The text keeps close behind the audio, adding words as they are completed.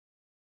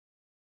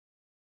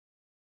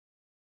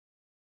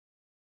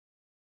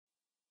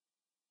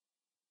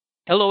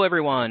Hello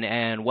everyone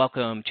and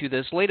welcome to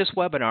this latest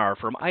webinar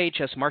from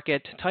IHS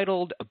Markit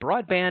titled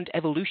Broadband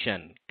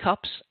Evolution,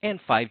 CUPS and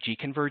 5G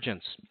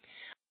Convergence.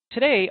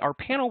 Today our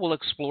panel will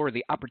explore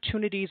the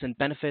opportunities and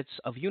benefits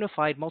of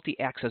unified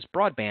multi-access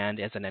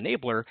broadband as an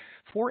enabler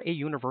for a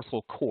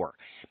universal core,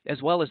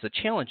 as well as the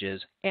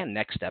challenges and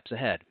next steps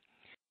ahead.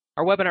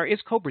 Our webinar is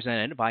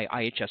co-presented by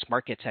IHS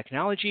Markit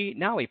Technology,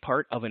 now a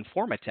part of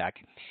Informatech,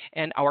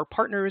 and our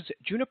partners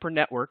Juniper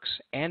Networks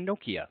and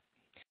Nokia.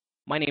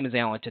 My name is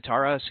Alan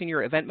Tatara,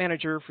 Senior Event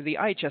Manager for the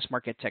IHS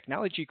Markit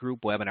Technology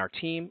Group webinar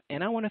team,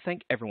 and I want to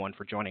thank everyone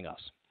for joining us.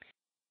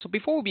 So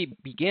before we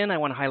begin, I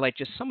want to highlight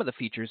just some of the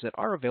features that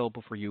are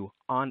available for you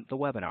on the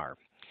webinar.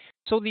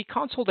 So the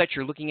console that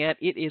you're looking at,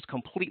 it is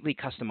completely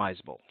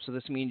customizable. So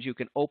this means you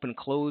can open,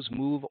 close,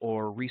 move,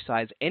 or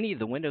resize any of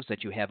the windows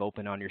that you have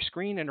open on your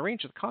screen and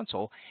arrange the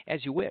console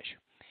as you wish.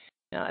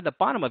 Now, at the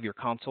bottom of your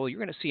console, you're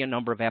going to see a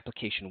number of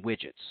application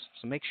widgets.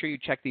 So make sure you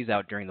check these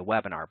out during the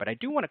webinar. But I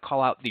do want to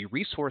call out the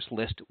resource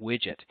list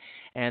widget.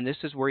 And this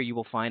is where you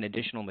will find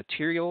additional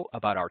material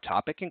about our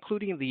topic,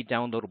 including the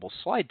downloadable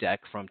slide deck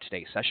from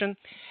today's session,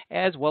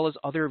 as well as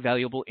other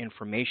valuable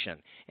information.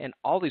 And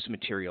all these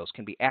materials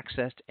can be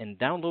accessed and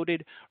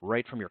downloaded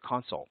right from your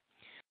console.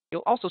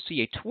 You'll also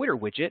see a Twitter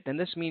widget, and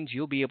this means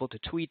you'll be able to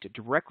tweet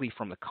directly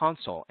from the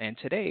console. And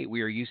today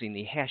we are using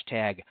the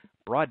hashtag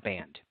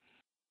Broadband.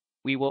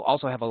 We will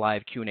also have a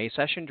live Q&A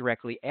session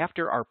directly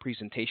after our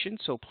presentation,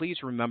 so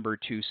please remember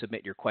to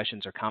submit your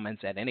questions or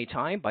comments at any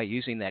time by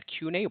using that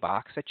Q&A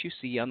box that you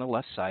see on the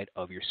left side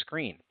of your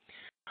screen.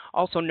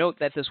 Also note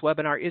that this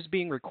webinar is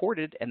being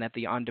recorded and that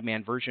the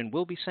on-demand version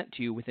will be sent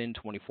to you within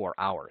 24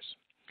 hours.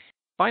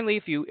 Finally,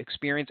 if you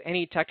experience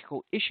any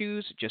technical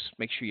issues, just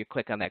make sure you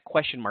click on that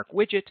question mark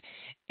widget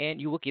and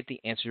you will get the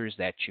answers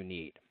that you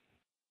need.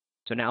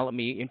 So now let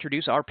me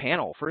introduce our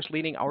panel. First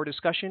leading our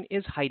discussion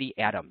is Heidi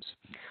Adams.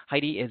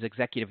 Heidi is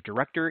Executive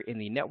Director in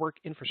the Network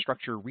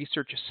Infrastructure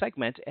Research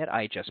segment at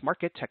IHS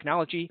Markit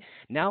Technology,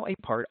 now a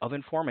part of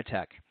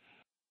Informatech.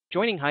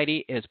 Joining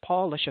Heidi is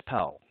Paul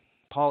LaChapelle.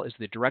 Paul is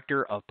the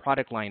Director of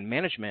Product Line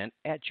Management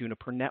at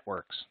Juniper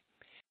Networks.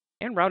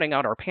 And rounding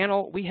out our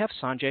panel, we have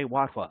Sanjay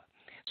Wadhwa.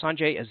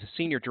 Sanjay is the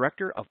Senior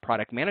Director of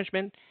Product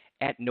Management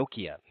at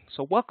Nokia.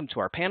 So welcome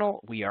to our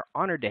panel. We are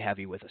honored to have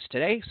you with us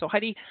today. So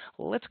Heidi,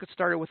 let's get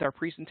started with our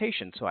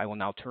presentation. So I will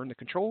now turn the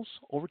controls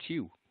over to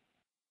you.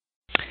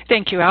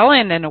 Thank you,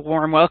 Alan, and a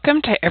warm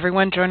welcome to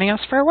everyone joining us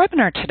for our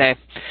webinar today.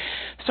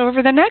 So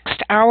over the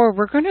next hour,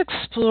 we're going to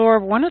explore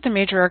one of the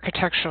major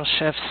architectural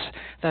shifts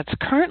that's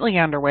currently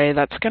underway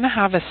that's going to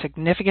have a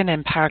significant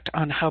impact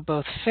on how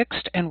both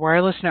fixed and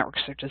wireless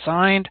networks are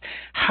designed,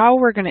 how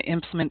we're going to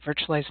implement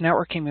virtualized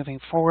networking moving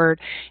forward,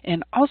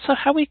 and also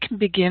how we can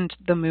begin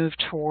the move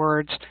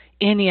towards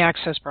any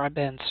access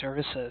broadband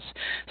services.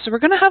 So we're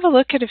going to have a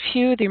look at a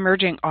few of the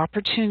emerging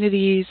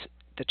opportunities,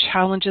 the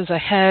challenges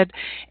ahead,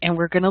 and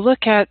we're going to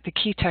look at the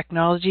key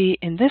technology.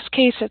 In this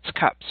case, it's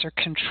CUPS, or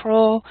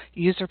Control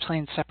User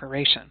Plane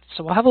Separation.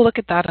 So we'll have a look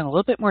at that in a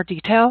little bit more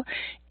detail,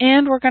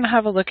 and we're going to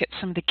have a look at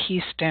some of the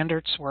key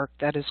standards work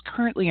that is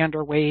currently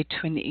underway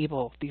to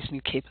enable these new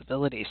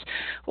capabilities.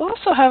 We'll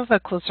also have a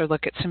closer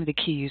look at some of the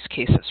key use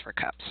cases for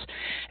CUPS.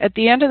 At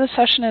the end of the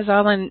session, as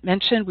Alan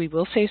mentioned, we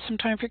will save some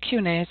time for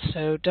Q&A,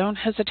 so don't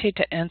hesitate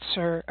to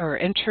answer or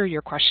enter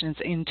your questions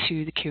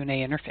into the Q&A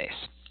interface.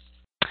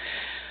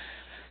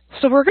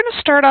 So we're going to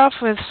start off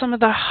with some of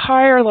the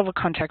higher level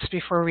context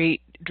before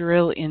we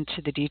drill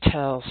into the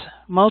details.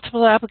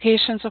 Multiple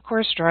applications, of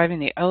course, driving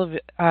the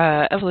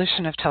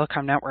evolution of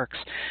telecom networks.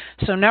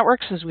 So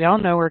networks, as we all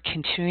know, are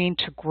continuing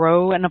to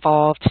grow and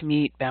evolve to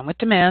meet bandwidth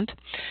demand,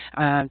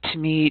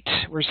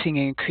 we're seeing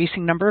an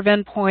increasing number of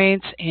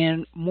endpoints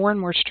and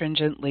more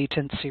stringent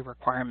latency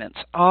requirements.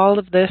 All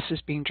of this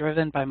is being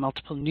driven by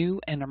multiple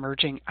new and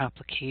emerging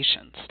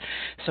applications.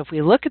 So if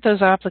we look at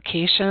those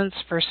applications,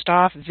 first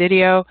off,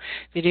 video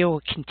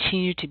will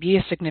continue to be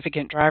a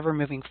significant driver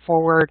moving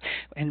forward,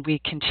 and we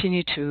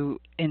continue to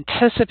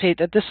anticipate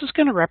that this is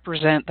going to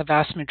represent the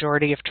vast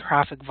majority of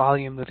traffic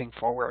volume moving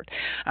forward.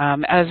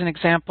 As an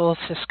example,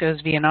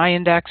 Cisco's VNI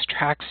index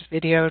tracks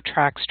video,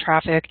 tracks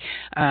traffic.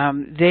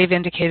 They've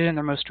indicated in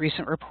their most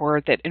recent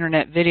report that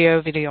internet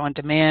video, video on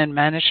demand,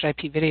 managed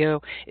IP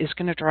video is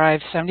going to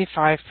drive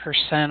 75%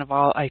 of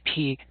all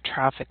IP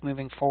traffic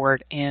moving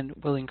forward and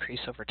will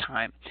increase over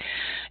time.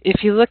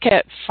 If you look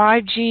at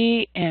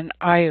 5G and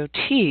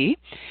IoT,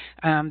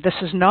 this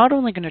is not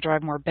only going to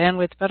drive more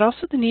bandwidth, but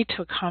also the need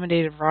to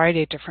accommodate a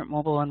variety of different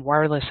mobile and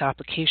wireless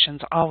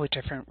applications, all with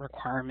different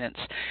requirements.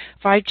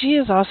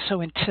 5G is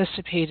also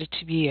anticipated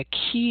to be a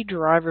key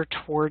driver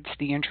towards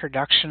the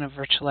introduction of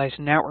virtualized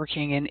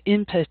networking, and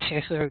in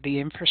particular, the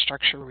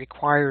infrastructure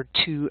required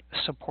to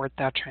support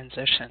that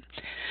transition.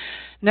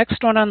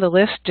 Next one on the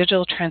list,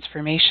 digital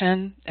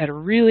transformation. At a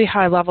really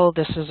high level,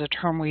 this is a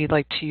term we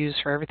like to use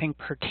for everything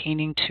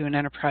pertaining to an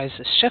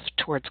enterprise's shift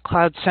towards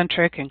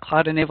cloud-centric and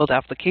cloud-enabled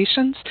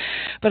applications,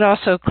 but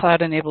also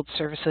cloud-enabled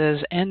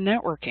services and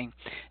networking.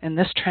 And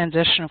this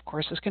transition, of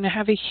course, is going to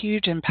have a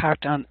huge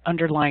impact on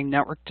underlying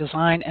network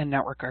design and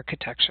network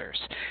architectures.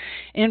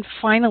 And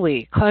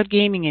finally, cloud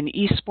gaming and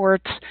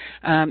esports.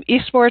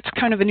 Esports,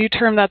 kind of a new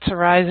term that's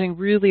arising.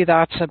 Really,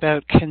 that's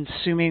about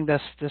consuming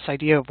this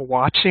idea of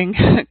watching,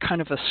 kind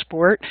of a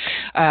sport.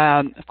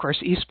 Of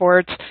course,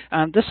 esports,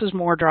 this is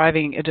more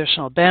driving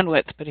additional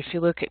bandwidth, but if you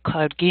look at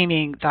cloud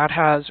gaming, that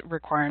has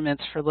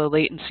requirements for low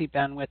latency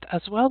bandwidth,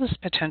 as well as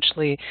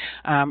potentially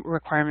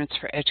requirements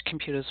for edge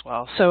compute as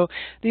well. So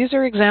these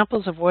are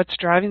examples of what's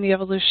driving the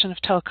evolution of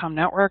telecom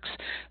networks.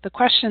 The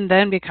question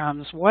then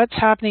becomes, what's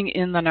happening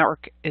in the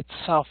network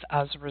itself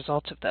as a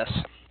result of this?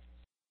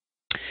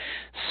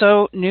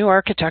 So new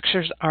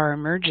architectures are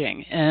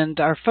emerging, and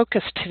our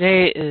focus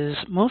today is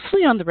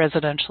mostly on the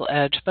residential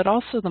edge, but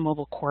also the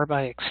mobile core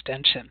by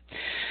extension.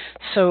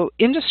 So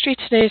industry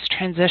today is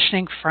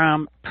transitioning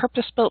from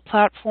purpose-built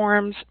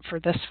platforms for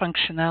this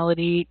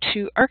functionality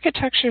to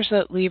architectures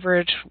that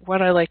leverage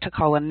what I like to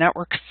call a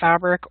network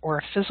fabric or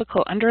a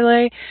physical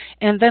underlay,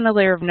 and then a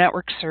layer of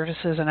network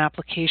services and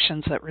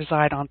applications that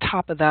reside on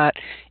top of that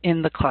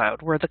in the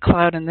cloud, where the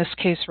cloud in this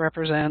case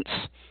represents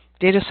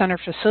data center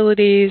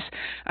facilities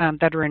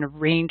that are in a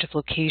range of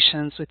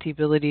locations with the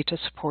ability to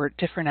support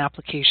different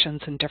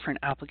applications and different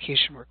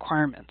application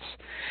requirements.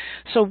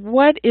 So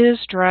what is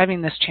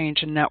driving this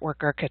change in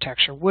network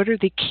architecture? What are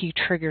the key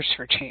triggers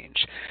for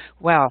change?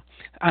 Well,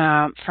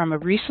 from a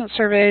recent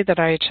survey that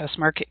IHS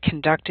Markit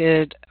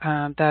conducted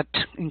that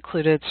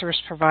included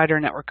service provider,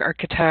 network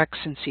architects,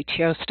 and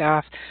CTO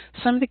staff,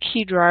 some of the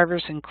key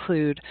drivers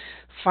include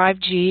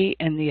 5G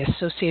and the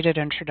associated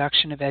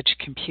introduction of edge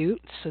compute.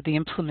 So the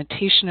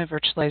implementation of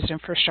virtualized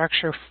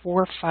infrastructure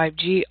for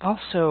 5G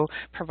also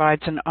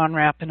provides an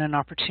on-ramp and an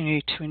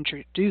opportunity to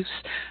introduce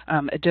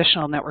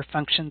additional network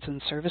functions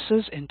and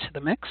services into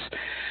the mix.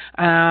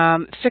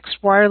 Fixed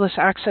wireless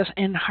access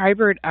and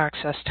hybrid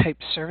access type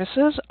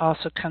services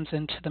also comes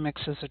into the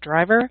mix as a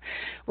driver.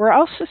 We're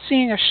also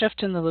seeing a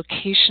shift in the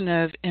location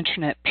of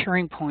internet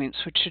peering points,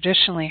 which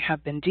traditionally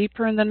have been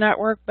deeper in the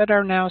network, but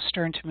are now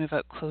starting to move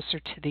out closer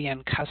to the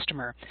end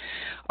customer.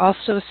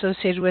 Also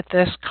associated with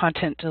this,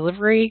 content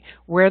delivery,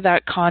 where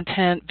that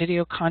content,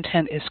 video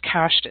content is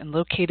cached and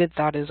located,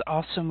 that is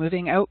also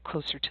moving out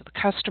closer to the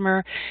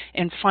customer.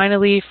 And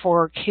finally,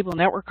 for cable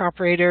network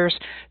operators,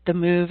 the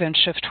move and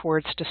shift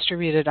towards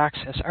distributed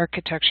access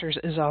architectures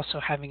is also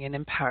having an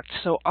impact.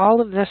 So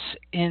all of this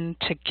in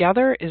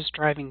together is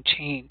driving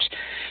change.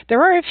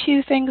 There are a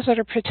few things that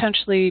are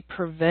potentially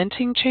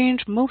preventing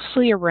change,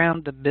 mostly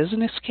around the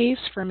business case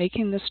for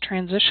making this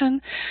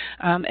transition.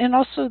 And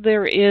also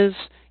there is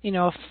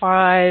a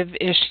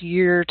 5-ish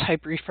year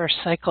type refresh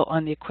cycle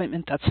on the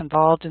equipment that's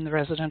involved in the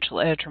residential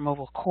edge or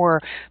mobile core,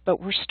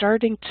 but we're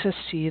starting to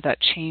see that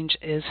change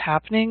is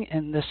happening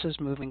and this is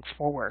moving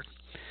forward.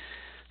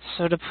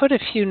 So to put a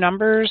few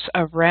numbers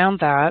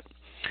around that,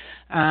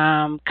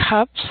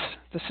 CUPS,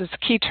 this is the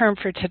key term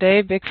for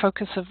today, big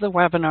focus of the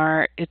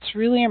webinar. It's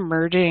really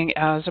emerging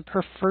as a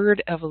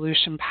preferred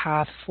evolution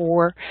path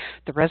for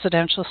the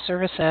residential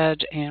service edge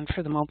and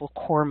for the mobile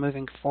core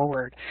moving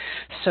forward.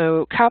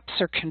 So CUPS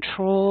or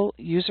control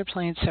user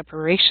plane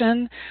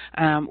separation.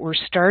 We're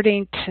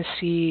starting to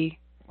see,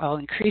 well,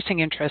 increasing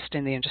interest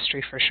in the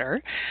industry for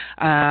sure.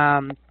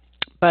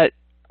 But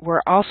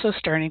we're also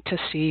starting to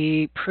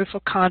see proof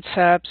of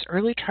concepts,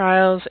 early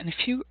trials, and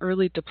a few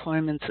early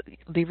deployments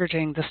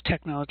leveraging this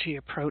technology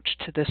approach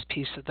to this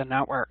piece of the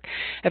network.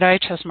 At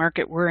IHS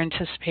Markit, we're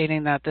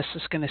anticipating that this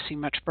is going to see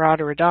much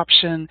broader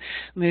adoption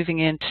moving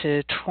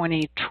into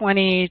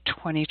 2020,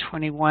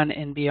 2021,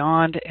 and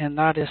beyond, and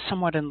that is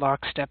somewhat in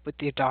lockstep with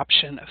the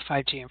adoption of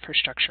 5G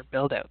infrastructure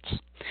buildouts.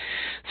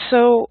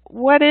 So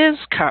what is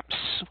CUPS?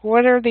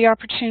 What are the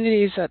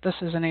opportunities that this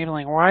is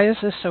enabling? Why is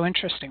this so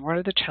interesting? What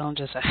are the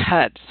challenges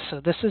ahead?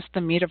 So this is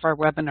the meat of our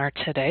webinar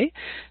today,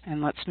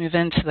 and let's move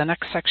into the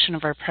next section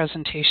of our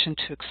presentation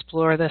to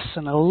explore this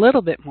in a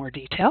little bit more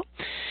detail.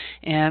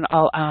 And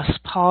I'll ask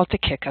Paul to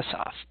kick us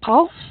off.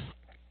 Paul?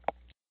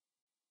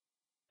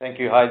 Thank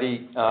you,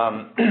 Heidi.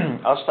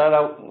 I'll start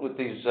out with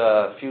these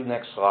few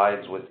next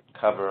slides which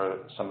cover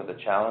some of the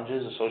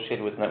challenges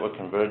associated with network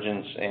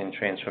convergence and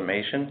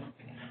transformation.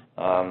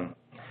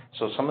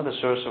 So some of the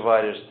service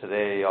providers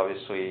today,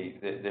 obviously,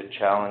 they're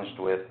challenged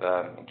with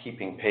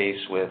keeping pace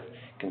with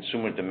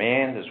consumer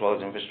demand as well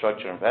as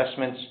infrastructure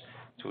investments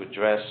to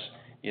address,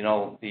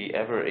 the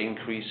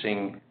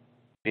ever-increasing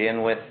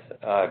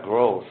bandwidth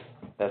growth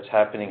that's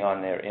happening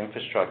on their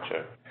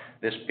infrastructure.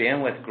 This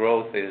bandwidth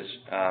growth is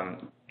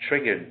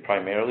triggered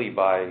primarily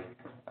by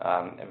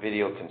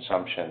video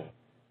consumption.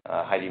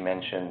 Heidi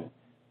mentioned,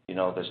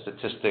 the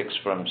statistics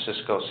from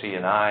Cisco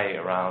C&I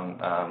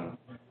around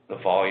the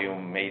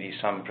volume,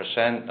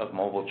 80-some% of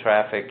mobile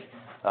traffic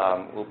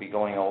will be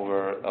going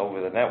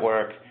over the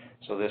network.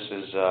 So this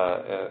is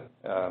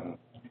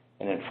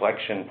an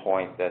inflection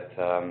point that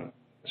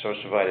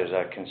service providers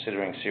are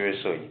considering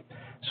seriously.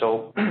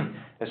 So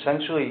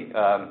essentially,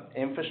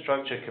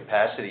 infrastructure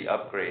capacity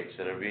upgrades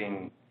that are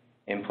being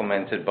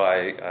implemented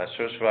by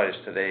service providers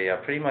today are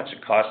pretty much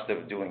a cost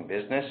of doing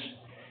business.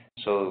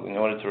 So in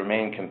order to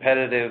remain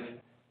competitive,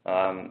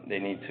 they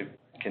need to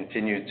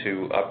continue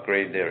to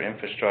upgrade their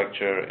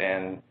infrastructure,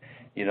 and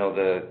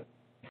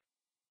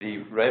the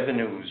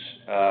revenues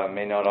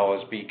may not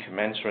always be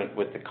commensurate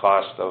with the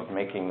cost of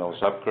making those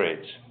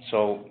upgrades.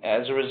 So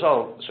as a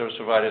result, service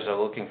providers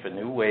are looking for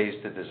new ways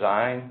to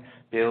design,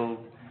 build,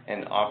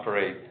 and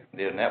operate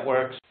their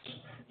networks,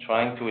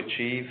 trying to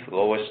achieve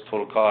lowest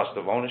total cost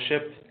of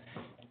ownership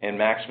and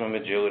maximum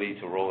agility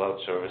to roll out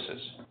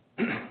services.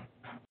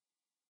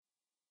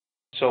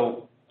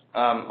 So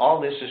all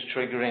this is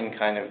triggering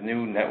kind of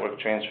new network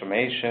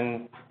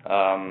transformation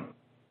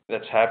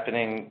that's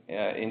happening,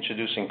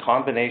 introducing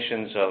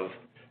combinations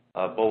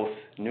of both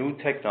new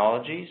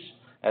technologies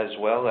as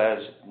well as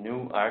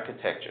new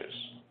architectures.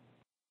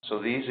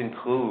 So these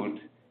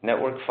include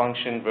network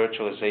function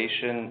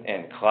virtualization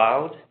and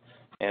cloud,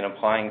 and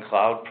applying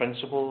cloud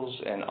principles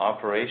and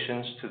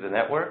operations to the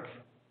network,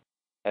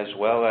 as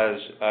well as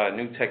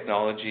new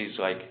technologies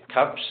like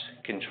CUPS,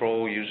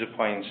 control user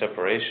plane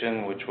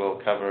separation, which we'll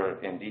cover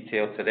in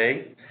detail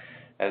today,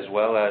 as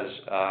well as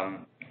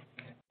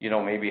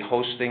maybe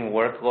hosting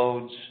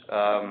workloads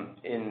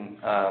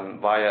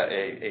via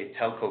a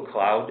telco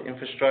cloud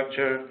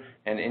infrastructure,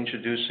 and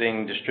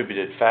introducing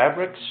distributed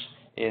fabrics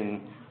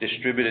in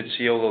distributed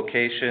CO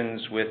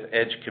locations with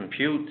edge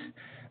compute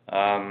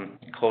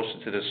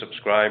closer to the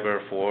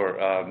subscriber for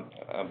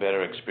a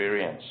better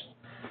experience.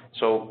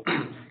 So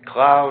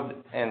cloud,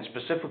 and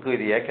specifically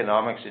the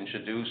economics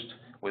introduced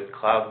with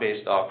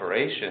cloud-based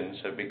operations,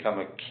 have become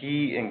a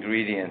key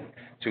ingredient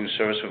to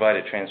service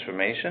provider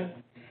transformation,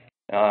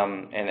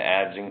 and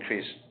adds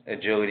increased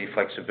agility,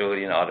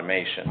 flexibility, and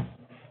automation.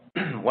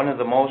 One of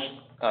the most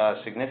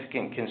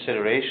significant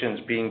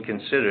considerations being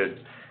considered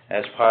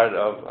as part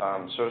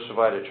of service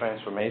provider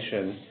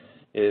transformation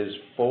is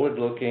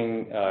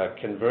forward-looking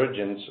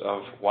convergence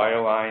of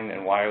wireline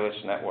and wireless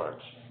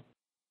networks.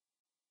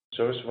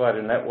 Service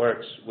provider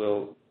networks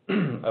will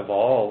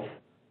evolve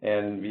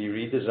and be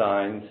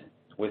redesigned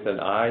with an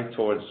eye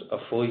towards a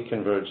fully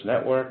converged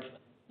network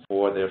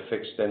for their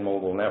fixed and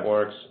mobile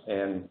networks,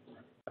 and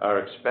are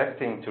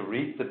expecting to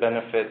reap the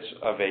benefits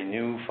of a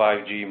new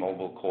 5G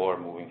mobile core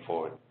moving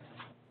forward.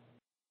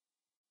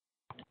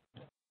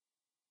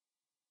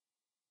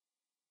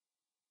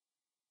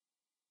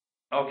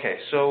 Okay,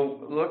 so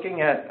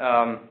looking at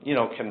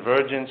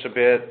convergence a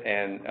bit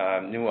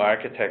and new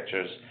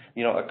architectures,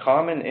 a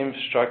common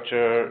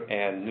infrastructure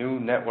and new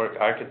network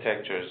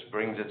architectures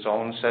brings its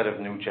own set of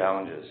new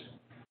challenges.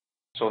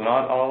 So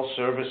not all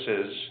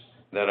services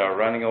that are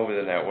running over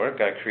the network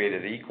are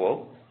created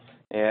equal,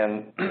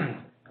 and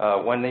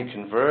when they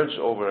converge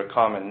over a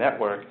common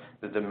network,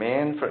 the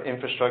demand for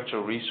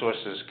infrastructure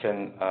resources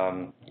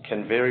can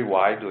vary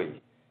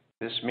widely.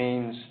 This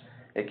means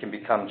it can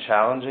become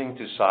challenging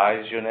to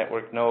size your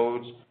network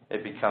nodes.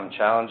 It becomes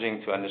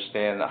challenging to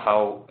understand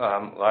how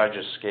large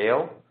a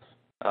scale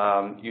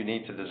you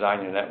need to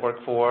design your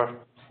network for,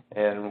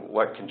 and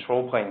what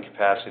control plane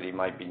capacity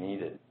might be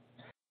needed.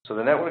 So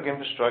the network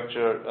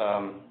infrastructure,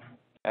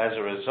 as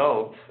a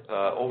result,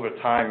 over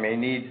time may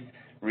need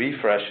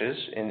refreshes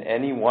in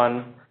any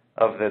one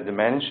of the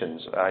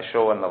dimensions. I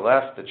show on the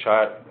left the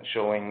chart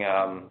showing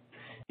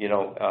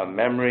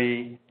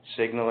memory,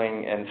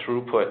 signaling, and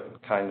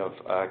throughput kind of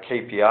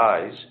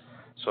KPIs.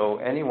 So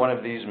any one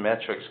of these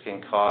metrics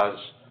can cause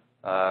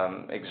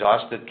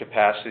exhausted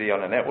capacity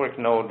on a network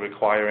node,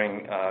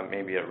 requiring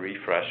maybe a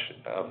refresh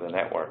of the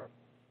network.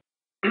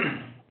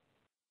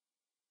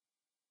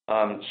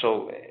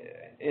 So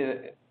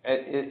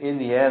in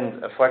the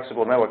end, a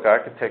flexible network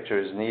architecture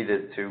is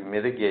needed to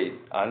mitigate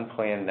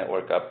unplanned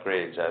network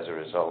upgrades as a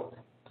result.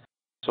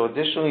 So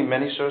additionally,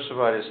 many service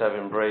providers have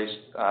embraced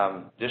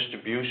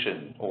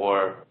distribution,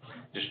 or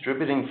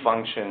distributing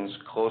functions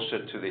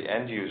closer to the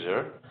end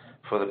user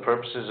for the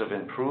purposes of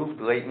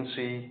improved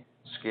latency,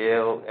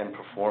 scale, and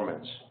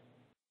performance.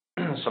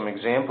 Some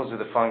examples of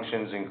the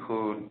functions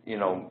include,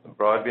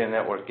 broadband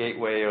network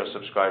gateway or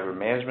subscriber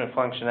management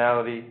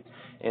functionality,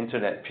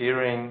 internet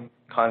peering,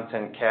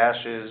 content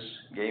caches,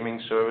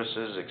 gaming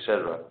services,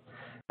 etc.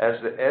 As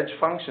the edge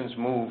functions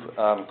move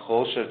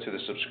closer to the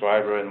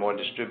subscriber and more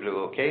distributed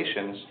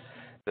locations,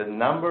 the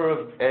number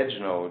of edge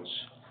nodes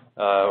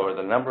or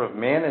the number of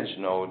managed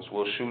nodes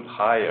will shoot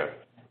higher.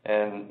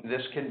 And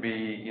this can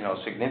be,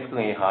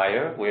 significantly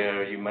higher,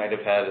 where you might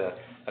have had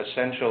a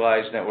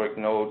centralized network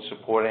node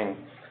supporting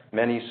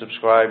many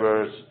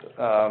subscribers.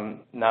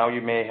 Now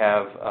you may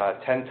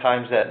have 10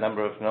 times that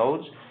number of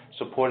nodes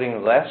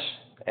supporting less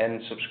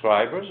end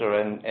subscribers or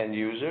end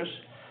users.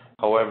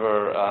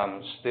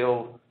 However,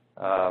 still,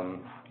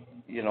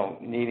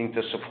 needing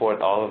to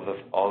support all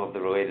of the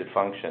related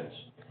functions.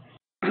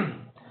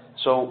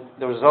 So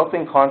the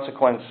resulting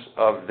consequence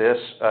of this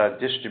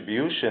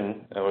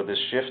distribution, or this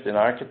shift in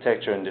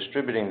architecture and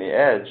distributing the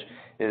edge,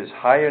 is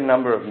higher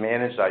number of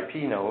managed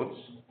IP nodes,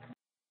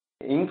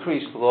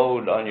 increased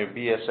load on your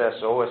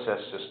BSS,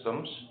 OSS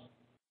systems,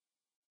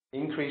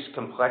 increased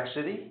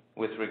complexity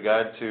with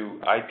regard to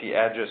IP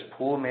address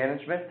pool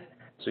management.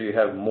 So you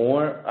have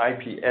more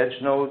IP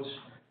edge nodes,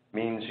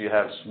 means you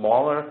have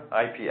smaller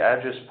IP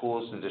address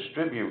pools to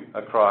distribute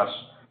across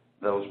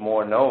those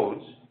more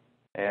nodes,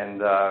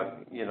 and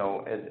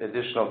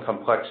additional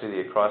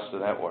complexity across the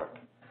network.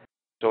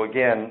 So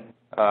again,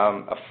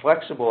 a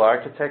flexible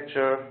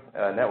architecture,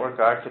 network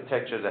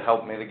architecture to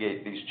help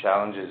mitigate these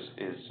challenges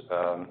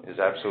is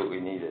absolutely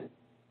needed.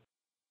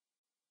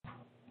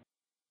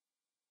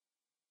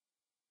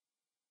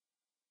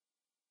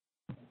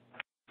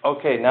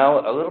 Okay, now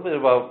a little bit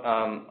about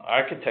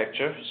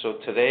architecture. So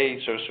today,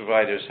 service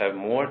providers have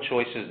more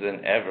choices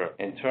than ever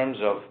in terms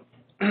of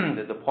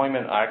the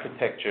deployment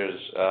architectures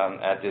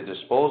at their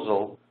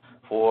disposal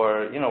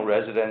for,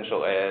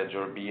 residential edge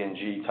or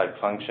BNG type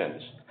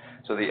functions.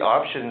 So the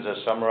options are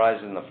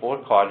summarized in the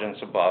 4 quadrants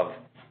above,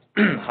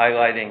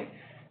 highlighting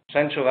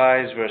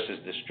centralized versus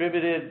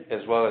distributed,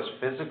 as well as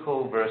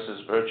physical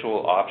versus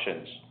virtual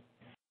options.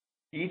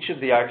 Each of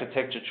the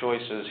architecture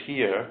choices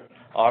here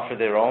offer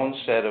their own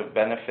set of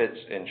benefits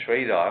and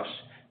trade-offs,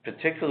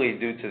 particularly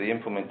due to the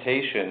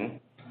implementation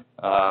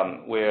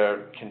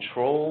where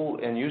control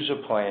and user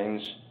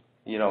planes,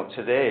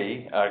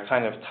 today are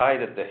kind of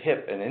tied at the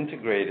hip and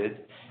integrated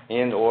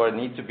and or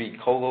need to be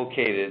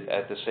co-located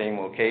at the same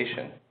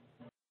location.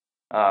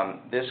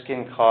 This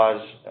can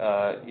cause,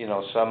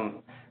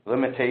 some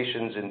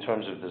limitations in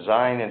terms of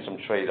design and some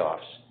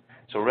trade-offs.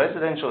 So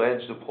residential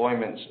edge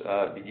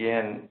deployments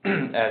began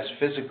as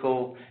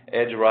physical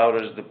edge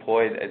routers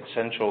deployed at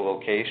central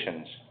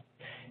locations.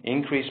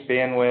 Increased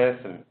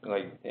bandwidth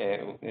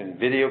and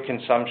video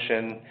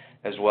consumption,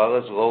 as well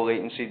as low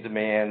latency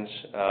demands,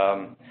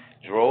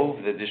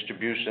 drove the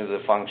distribution of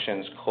the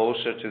functions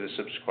closer to the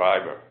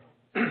subscriber.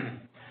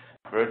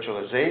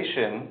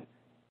 Virtualization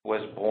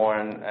was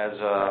born as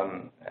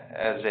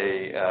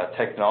a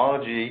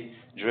technology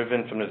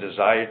driven from the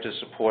desire to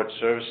support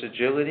service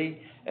agility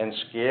and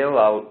scale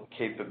out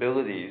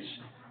capabilities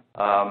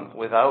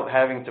without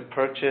having to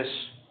purchase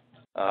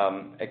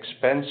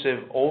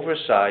expensive,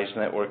 oversized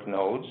network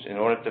nodes in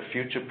order to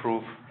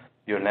future-proof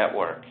your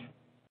network.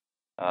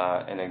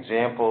 An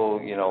example,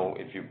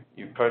 if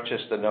you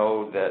purchased a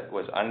node that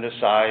was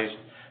undersized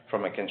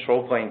from a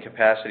control plane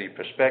capacity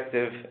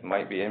perspective, it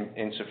might be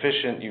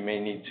insufficient. You may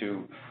need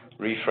to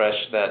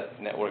refresh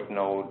that network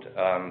node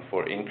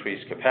for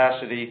increased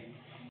capacity,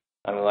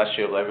 unless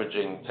you're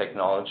leveraging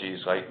technologies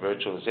like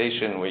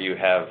virtualization where you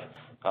have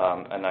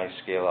a nice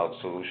scale-out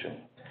solution.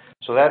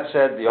 So that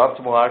said, the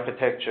optimal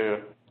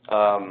architecture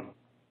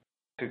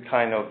to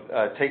kind of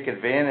take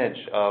advantage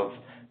of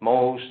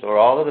most or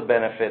all of the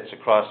benefits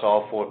across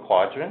all 4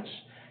 quadrants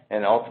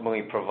and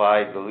ultimately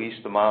provide the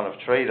least amount of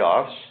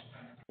trade-offs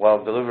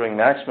while delivering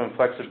maximum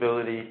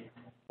flexibility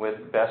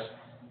with best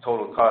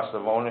total cost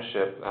of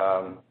ownership,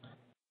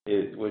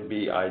 it would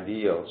be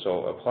ideal.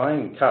 So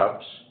applying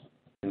CUPS,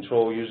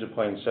 control user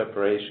plane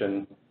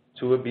separation,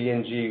 to a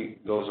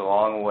BNG goes a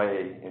long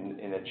way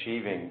in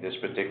achieving this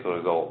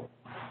particular goal.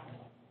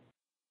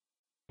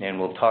 And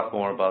we'll talk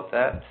more about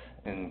that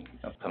in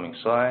upcoming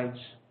slides.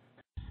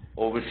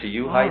 Over to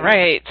you, Heidi. All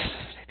right.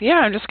 Yeah,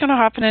 I'm just going to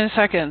hop in a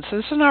second. So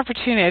this is an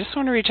opportunity. I just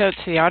want to reach out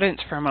to the audience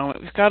for a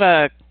moment. We've got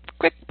a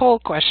quick poll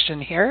question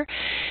here.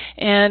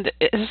 And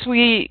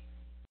sorry,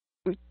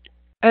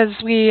 this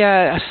is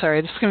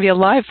going to be a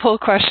live poll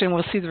question.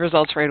 We'll see the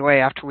results right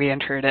away after we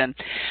enter it in.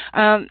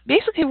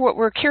 Basically, what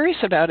we're curious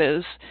about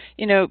is,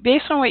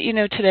 based on what you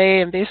know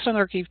today and based on the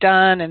work you've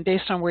done and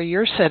based on where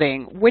you're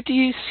sitting, what do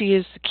you see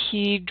as the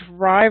key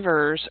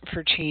drivers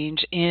for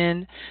change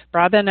in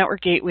broadband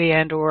network gateway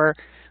and or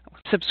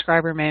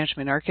subscriber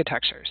management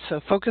architecture?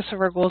 So focus of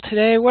our goal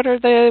today, what are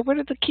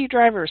the key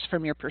drivers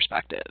from your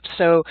perspective?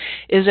 So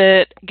is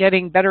it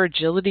getting better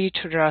agility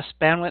to address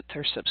bandwidth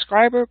or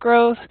subscriber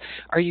growth?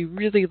 Are you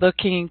really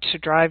looking to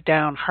drive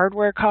down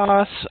hardware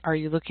costs? Are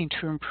you looking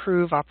to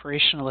improve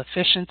operational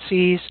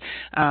efficiencies,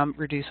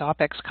 reduce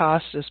OpEx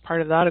costs as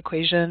part of that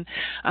equation?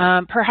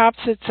 Perhaps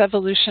it's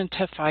evolution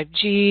to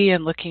 5G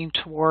and looking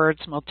towards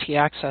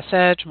multi-access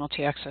edge,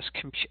 multi-access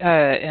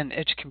and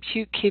edge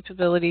compute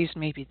capabilities.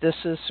 Maybe this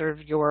is sort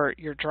of your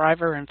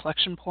driver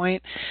inflection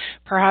point.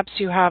 Perhaps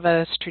you have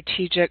a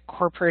strategic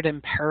corporate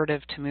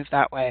imperative to move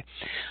that way.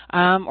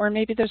 Or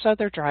maybe there's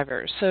other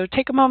drivers. So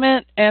take a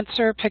moment,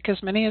 answer, pick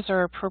as many as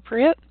are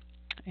appropriate.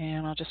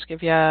 And I'll just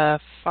give you a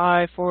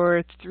 5,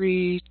 4,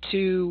 3,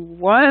 2,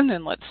 1,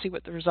 and let's see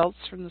what the results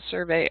from the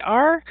survey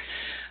are.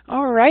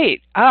 All right.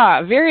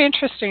 Very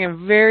interesting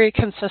and very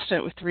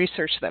consistent with the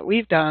research that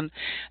we've done.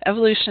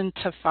 Evolution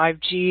to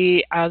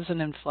 5G as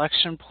an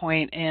inflection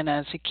point and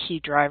as a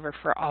key driver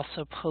for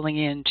also pulling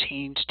in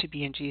change to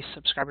BNG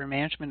subscriber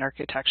management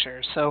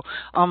architecture. So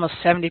almost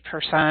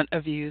 70%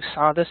 of you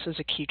saw this as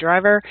a key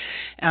driver.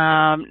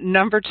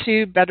 Number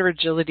 2, better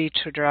agility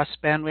to address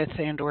bandwidth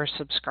and or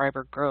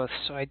subscriber growth.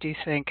 So I do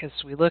think as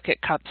we look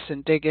at CUPS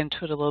and dig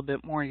into it a little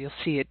bit more, you'll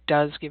see it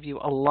does give you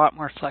a lot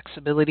more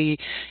flexibility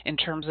in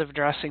terms of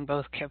addressing addressing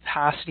both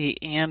capacity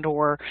and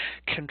or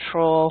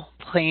control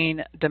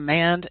plane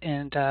demand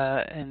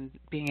and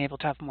being able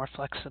to have more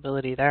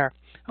flexibility there.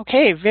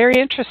 Okay, very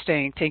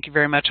interesting. Thank you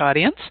very much,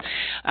 audience.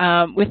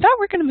 With that,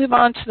 we're going to move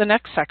on to the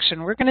next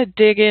section. We're going to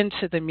dig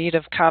into the meat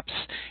of CUPS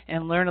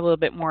and learn a little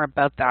bit more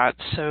about that.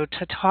 So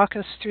to talk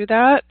us through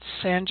that,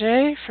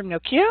 Sanjay from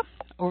Nokia,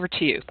 over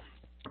to you.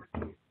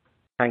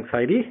 Thanks,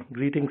 Heidi.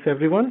 Greetings,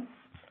 everyone.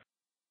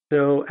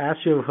 So as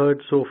you've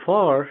heard so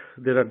far,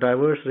 there are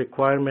diverse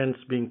requirements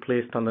being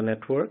placed on the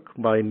network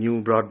by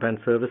new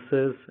broadband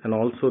services and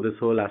also this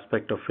whole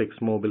aspect of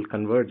fixed mobile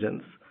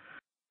convergence.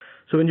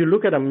 So when you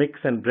look at a mix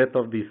and breadth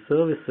of these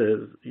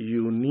services,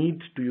 you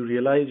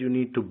realize you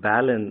need to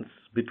balance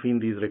between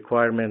these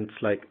requirements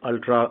like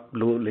ultra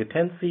low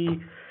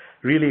latency,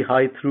 really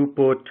high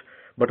throughput,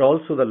 but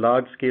also the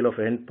large scale of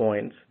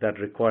endpoints that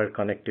require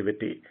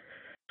connectivity.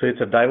 So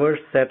it's a diverse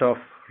set of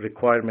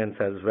requirements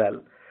as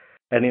well.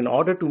 And in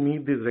order to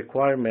meet these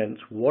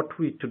requirements, what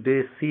we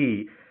today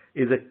see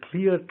is a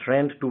clear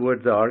trend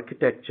towards the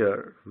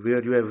architecture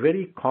where you have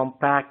very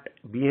compact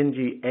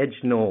BNG edge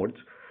nodes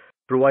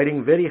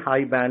providing very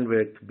high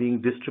bandwidth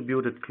being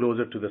distributed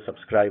closer to the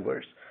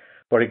subscribers,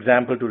 for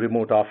example, to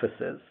remote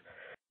offices.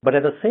 But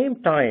at the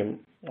same time,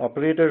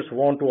 operators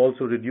want to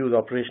also reduce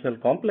operational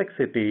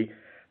complexity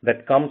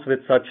that comes with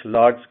such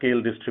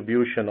large-scale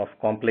distribution of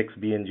complex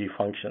BNG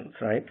functions,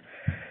 right?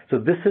 So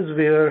this is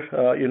where,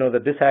 the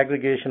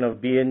disaggregation of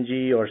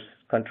BNG or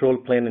control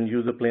plane and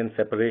user plane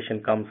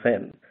separation comes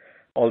in,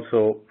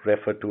 also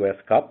referred to as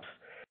CUPS.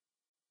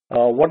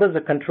 What does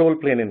the control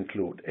plane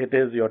include? It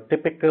is your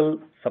typical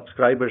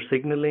subscriber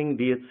signaling,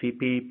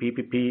 DHCP,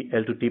 PPP,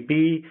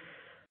 L2TP,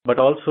 but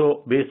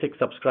also basic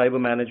subscriber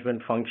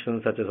management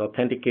functions such as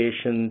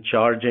authentication,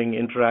 charging,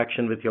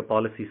 interaction with your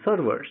policy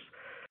servers.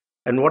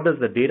 And what does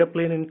the data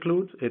plane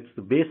include? It's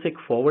the basic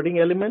forwarding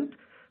element,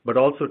 but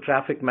also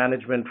traffic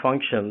management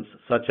functions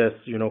such as,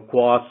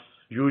 QoS,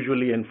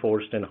 usually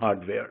enforced in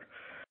hardware.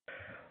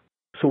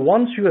 So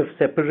once you have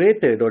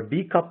separated or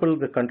decoupled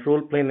the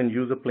control plane and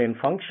user plane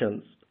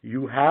functions,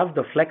 you have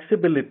the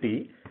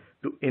flexibility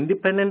to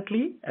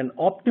independently and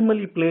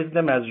optimally place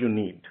them as you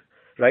need,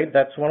 right?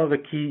 That's one of the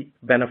key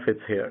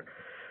benefits here.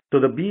 So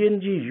the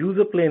BNG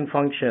user plane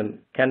function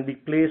can be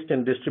placed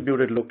in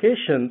distributed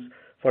locations,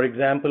 for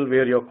example,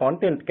 where your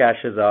content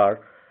caches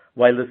are,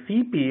 while the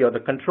CP or the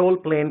control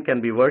plane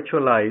can be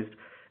virtualized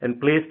and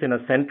placed in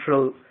a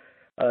central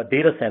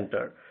data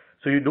center.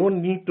 So you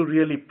don't need to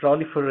really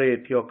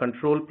proliferate your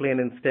control plane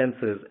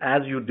instances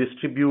as you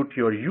distribute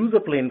your user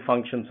plane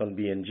functions on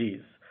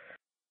BNGs.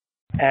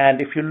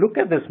 And if you look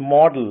at this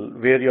model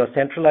where you're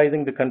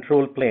centralizing the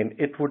control plane,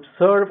 it would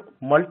serve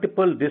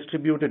multiple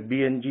distributed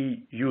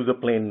BNG user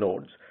plane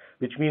nodes,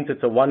 which means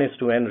it's a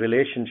 1:n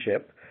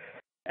relationship.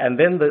 And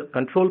then the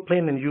control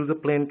plane and user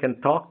plane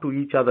can talk to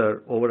each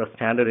other over a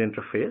standard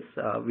interface.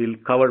 We'll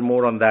cover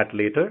more on that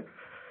later.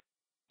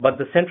 But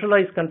the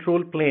centralized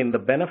control plane, the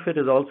benefit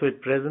is also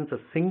it presents a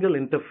single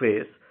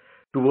interface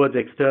towards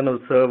external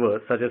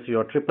servers, such as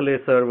your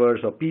AAA servers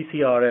or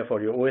PCRF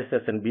or your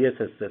OSS and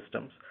BSS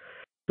systems.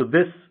 So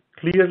this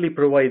clearly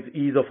provides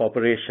ease of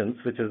operations,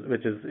 which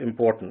is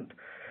important.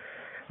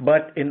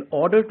 But in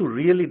order to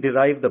really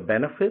derive the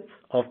benefits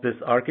of this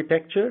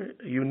architecture,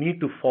 you need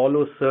to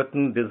follow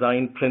certain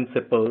design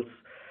principles.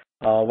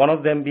 One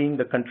of them being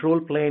the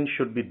control plane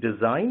should be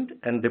designed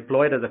and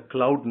deployed as a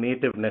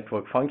cloud-native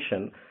network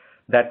function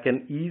that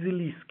can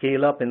easily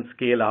scale up and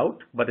scale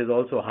out, but is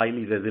also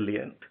highly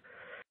resilient.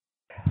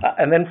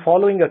 And then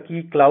following a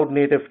key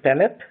cloud-native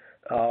tenet,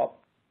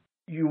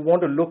 you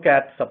want to look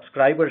at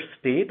subscriber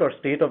state or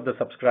state of the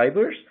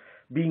subscribers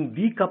being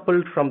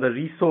decoupled from the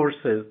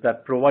resources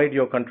that provide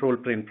your control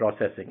plane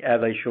processing,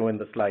 as I show in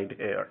the slide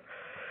here.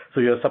 So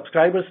your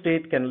subscriber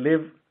state can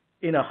live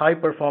in a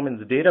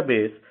high-performance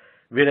database,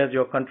 whereas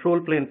your control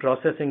plane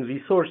processing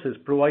resources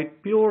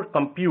provide pure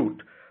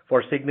compute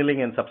for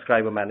signaling and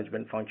subscriber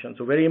management functions.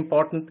 So very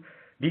important,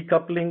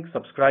 decoupling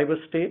subscriber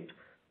state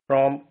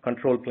from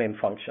control plane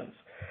functions.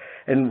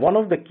 And one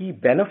of the key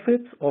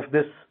benefits of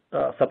this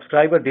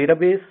subscriber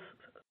database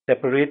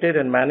separated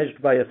and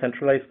managed by a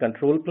centralized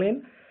control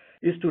plane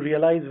is to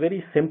realize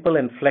very simple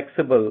and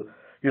flexible,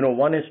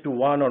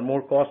 1:1 or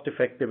more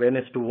cost-effective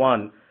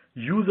N:1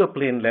 user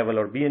plane level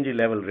or BNG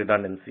level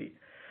redundancy.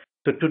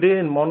 So today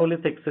in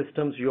monolithic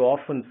systems, you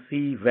often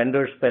see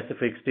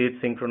vendor-specific state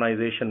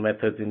synchronization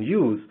methods in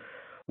use.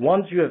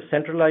 Once you have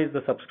centralized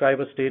the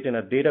subscriber state in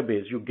a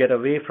database, you get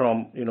away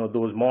from,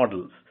 those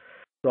models.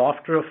 So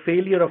after a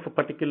failure of a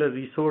particular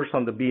resource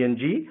on the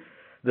BNG,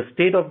 the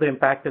state of the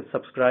impacted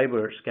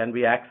subscribers can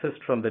be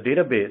accessed from the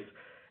database,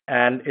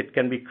 and it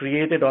can be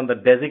created on the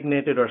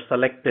designated or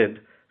selected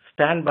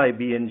standby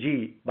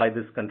BNG by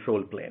this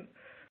control plane.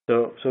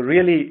 So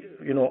really,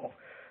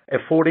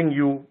 affording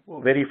you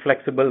very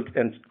flexible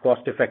and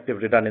cost-effective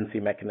redundancy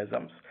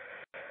mechanisms.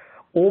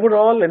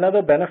 Overall,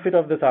 another benefit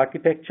of this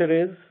architecture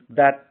is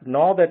that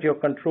now that your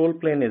control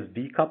plane is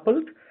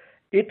decoupled,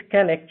 it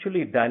can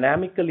actually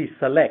dynamically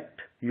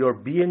select your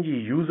BNG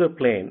user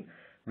plane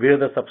where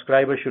the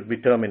subscriber should be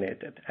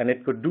terminated. And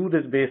it could do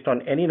this based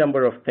on any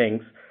number of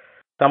things,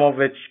 some of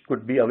which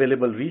could be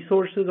available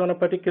resources on a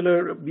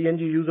particular BNG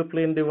user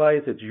plane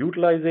device, its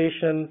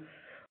utilization,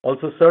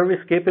 also service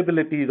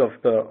capabilities of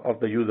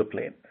the user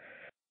plane.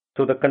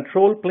 So the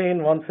control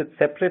plane, once it's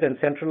separate and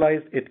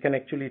centralized, it can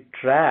actually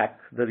track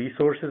the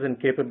resources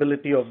and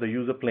capability of the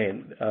user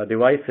plane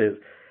devices,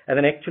 and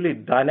then actually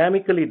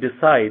dynamically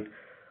decide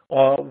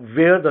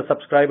where the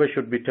subscriber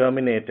should be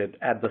terminated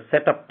at the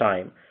setup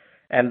time,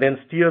 and then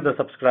steer the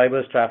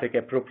subscriber's traffic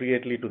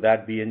appropriately to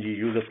that BNG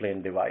user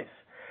plane device.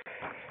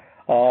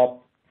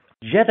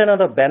 Yet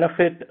another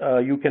benefit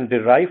you can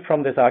derive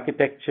from this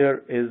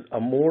architecture is a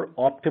more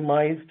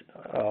optimized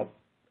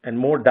and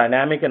more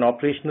dynamic and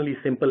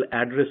operationally simple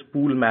address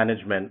pool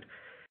management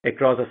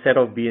across a set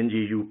of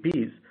BNG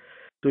UPs.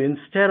 So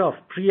instead of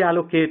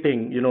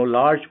pre-allocating,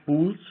 large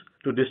pools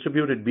to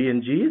distributed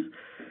BNGs,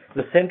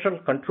 the central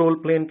control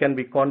plane can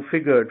be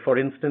configured, for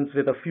instance,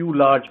 with a few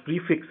large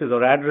prefixes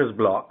or address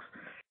blocks,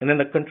 and then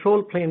the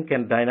control plane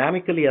can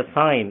dynamically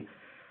assign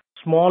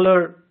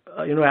smaller,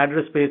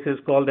 address spaces,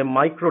 call them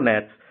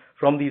micronets,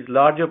 from these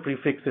larger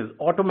prefixes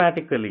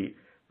automatically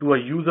to a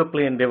user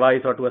plane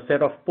device or to a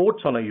set of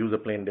ports on a user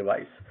plane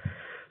device.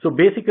 So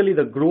basically,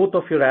 the growth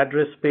of your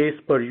address space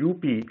per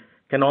UP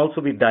can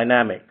also be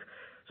dynamic.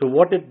 So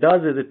what it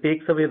does is it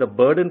takes away the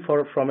burden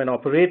from an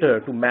operator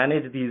to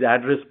manage these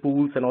address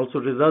pools, and also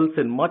results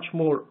in much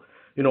more,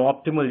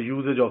 optimal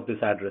usage of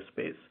this address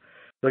space.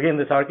 So again,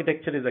 this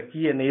architecture is a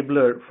key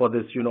enabler for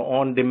this,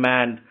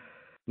 on-demand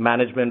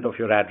management of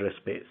your address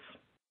space.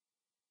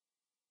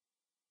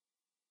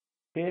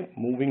 Okay,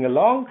 moving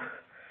along.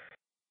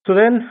 So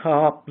then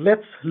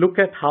let's look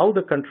at how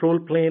the control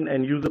plane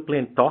and user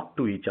plane talk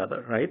to each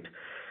other, right?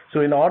 So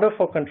in order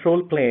for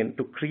control plane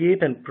to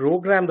create and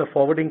program the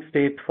forwarding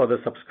state for the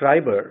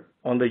subscriber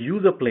on the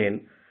user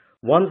plane,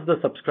 once the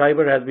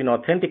subscriber has been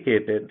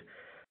authenticated,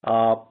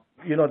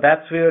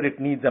 that's where it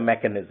needs a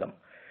mechanism.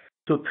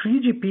 So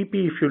 3GPP,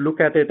 if you look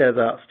at it as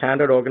a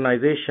standard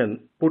organization,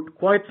 put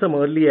quite some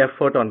early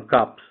effort on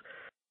CUPS.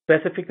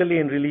 Specifically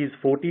in release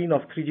 14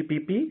 of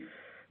 3GPP,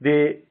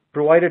 they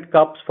provided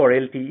CUPS for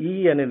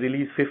LTE, and in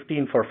release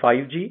 15 for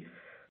 5G.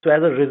 So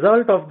as a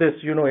result of this,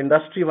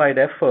 industry-wide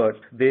effort,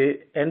 they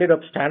ended up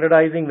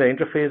standardizing the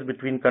interface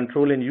between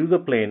control and user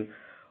plane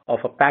of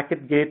a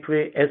packet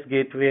gateway, S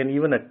gateway, and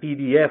even a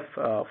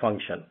TDF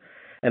function.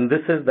 And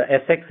this is the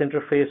SX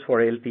interface for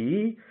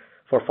LTE.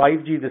 For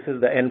 5G, this is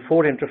the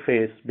N4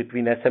 interface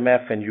between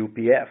SMF and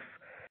UPF.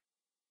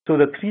 So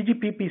the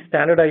 3GPP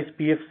standardized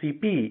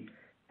PFCP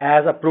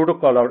as a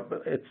protocol, or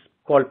it's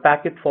called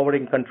Packet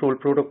Forwarding Control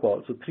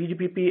Protocol. So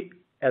 3GPP,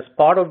 as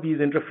part of these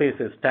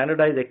interfaces,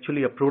 standardize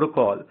actually a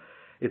protocol.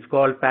 It's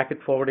called Packet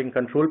Forwarding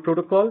Control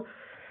Protocol.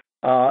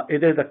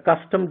 It is a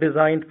custom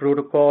designed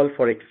protocol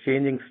for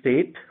exchanging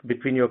state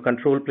between your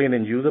control plane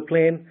and user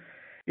plane.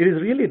 It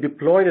is really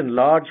deployed in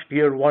large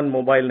tier 1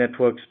 mobile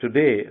networks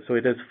today. So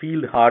it is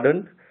field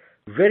hardened,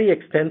 very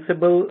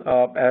extensible,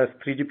 as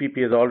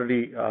 3GPP has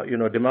already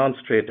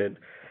demonstrated.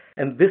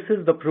 And this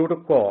is the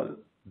protocol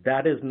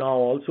that is now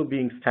also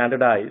being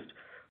standardized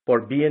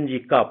for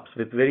BNG CUPS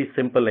with very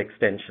simple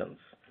extensions.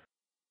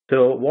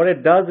 So what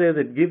it does is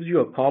it gives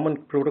you a common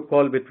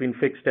protocol between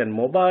fixed and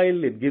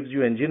mobile. It gives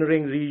you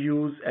engineering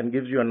reuse and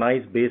gives you a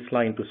nice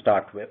baseline to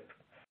start with.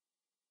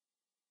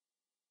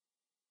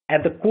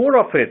 At the core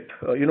of it,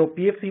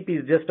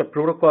 PFCP is just a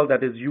protocol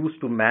that is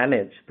used to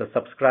manage the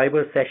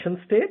subscriber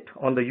session state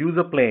on the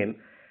user plane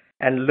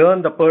and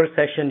learn the per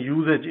session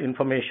usage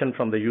information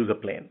from the user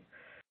plane.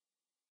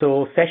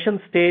 So session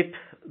state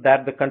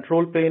that the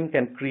control plane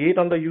can create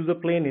on the user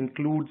plane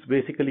includes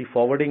basically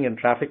forwarding and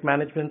traffic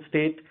management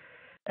state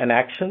and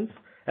actions.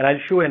 And I'll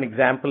show an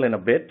example in a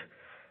bit.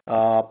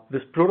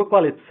 This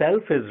protocol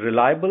itself is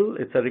reliable.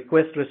 It's a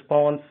request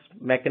response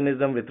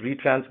mechanism with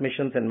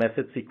retransmissions and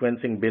message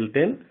sequencing built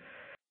in.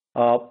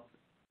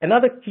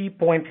 Another key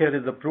point here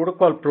is the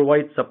protocol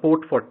provides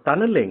support for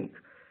tunneling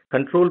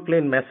control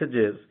plane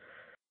messages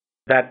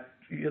that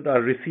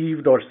are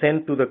received or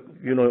sent to the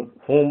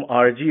home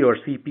RG or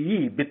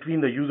CPE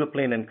between the user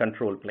plane and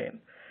control plane.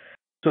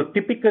 So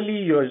typically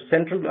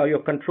your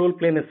control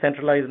plane is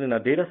centralized in a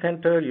data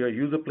center, your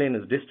user plane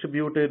is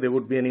distributed, there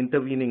would be an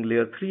intervening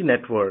layer 3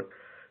 network.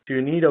 So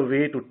you need a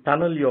way to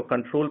tunnel your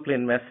control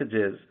plane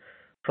messages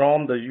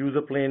from the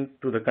user plane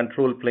to the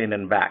control plane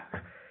and back.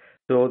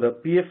 So the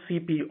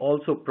PFCP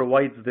also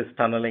provides this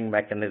tunneling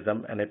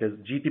mechanism, and it is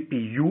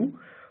GTPU,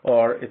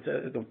 or it's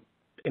the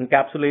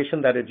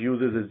encapsulation that it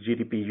uses is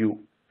GTPU.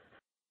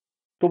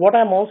 So what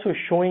I'm also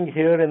showing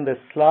here in this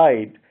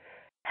slide,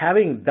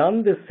 having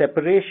done this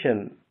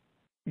separation,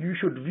 you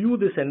should view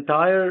this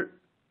entire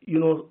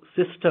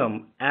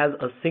system as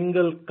a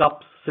single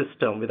CUPS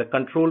system with a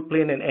control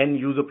plane and end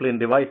user plane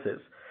devices.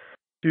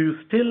 So you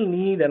still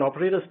need, an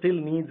operator still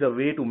needs a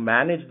way to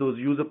manage those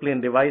user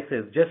plane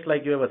devices, just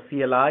like you have a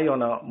CLI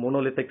on a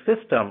monolithic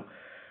system.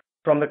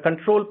 From the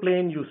control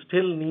plane, you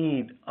still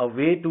need a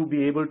way to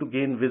be able to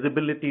gain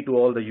visibility to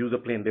all the user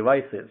plane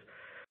devices.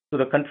 So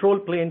the control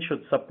plane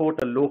should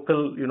support a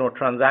local,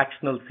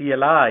 transactional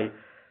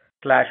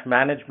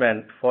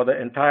CLI/management for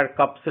the entire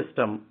CUP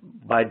system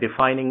by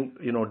defining,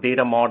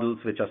 data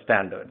models which are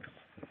standard.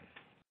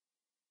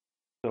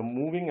 So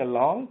moving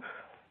along,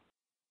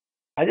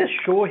 I just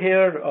show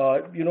here,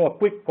 a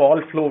quick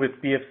call flow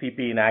with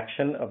PFCP in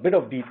action, a bit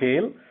of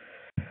detail.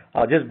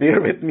 Just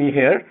bear with me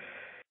here.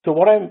 So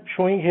what I'm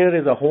showing here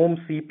is a home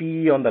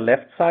CPE on the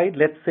left side.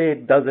 Let's say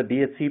it does a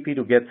DHCP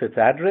to get its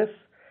address.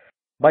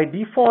 By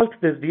default,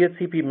 this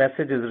DHCP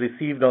message is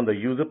received on the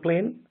user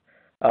plane,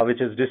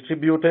 which is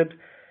distributed.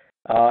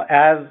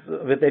 As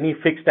with any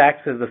fixed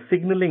access, the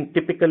signaling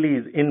typically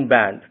is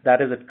in-band.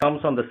 That is, it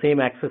comes on the same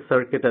access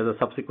circuit as a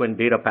subsequent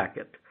data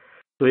packet.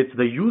 So it's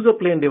the user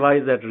plane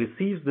device that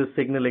receives this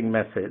signaling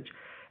message,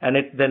 and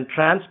it then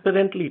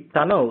transparently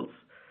tunnels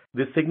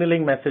the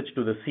signaling message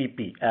to the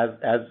CP,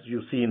 as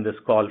you see in this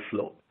call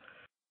flow.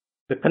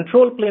 The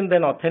control plane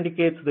then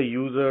authenticates the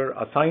user,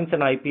 assigns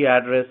an IP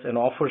address, and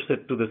offers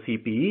it to the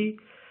CPE.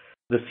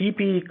 The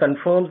CPE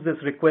confirms this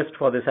request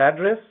for this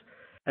address.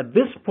 At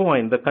this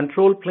point, the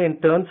control plane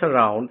turns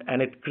around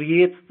and it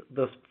creates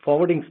the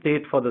forwarding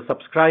state for the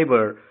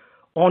subscriber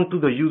onto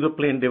the user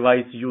plane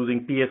device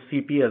using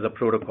PFCP as a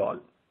protocol.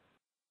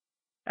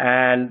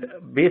 And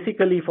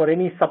basically, for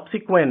any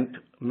subsequent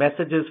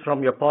messages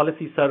from your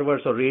policy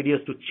servers or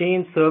radios to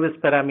change service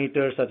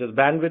parameters such as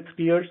bandwidth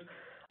tiers,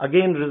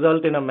 again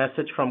result in a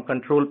message from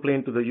control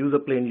plane to the user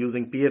plane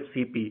using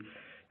PFCP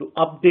to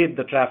update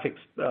the traffic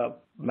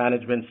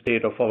management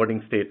state or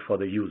forwarding state for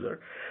the user.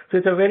 So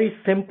it's a very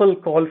simple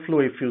call flow.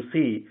 If you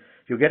see,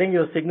 you're getting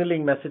your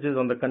signaling messages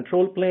on the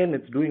control plane,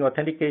 it's doing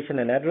authentication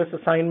and address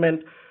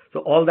assignment.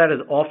 So all that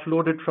is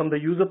offloaded from the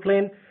user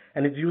plane,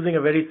 and it's using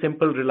a very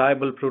simple,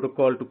 reliable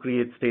protocol to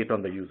create state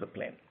on the user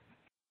plane.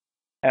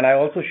 And I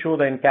also show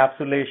the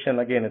encapsulation.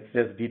 Again, it's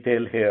just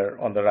detailed here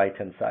on the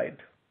right-hand side.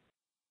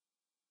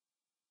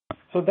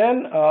 So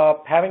then,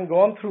 having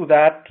gone through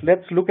that,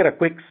 let's look at a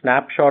quick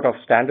snapshot of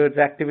standards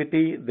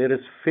activity. There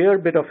is fair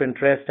bit of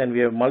interest, and we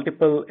have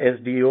multiple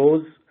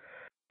SDOs,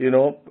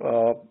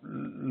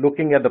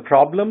 looking at the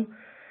problem.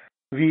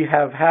 We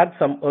have had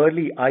some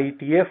early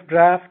IETF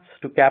drafts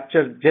to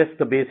capture just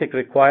the basic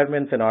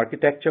requirements and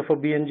architecture for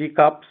BNG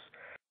CUPs.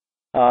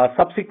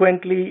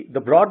 Subsequently,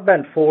 the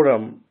Broadband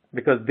Forum,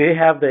 because they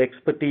have the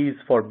expertise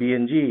for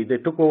BNG, they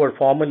took over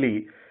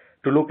formally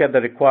to look at the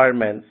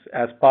requirements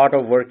as part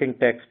of Working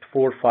Text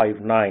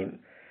 459,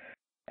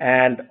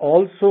 and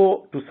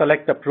also to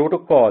select a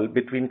protocol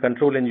between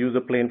control and user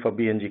plane for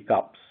BNG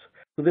CUPs.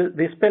 So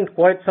they spent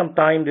quite some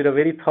time, did a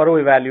very thorough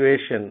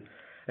evaluation,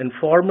 and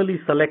formally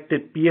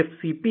selected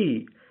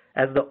PFCP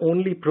as the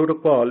only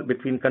protocol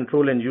between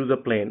control and user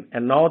plane,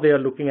 and now they are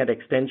looking at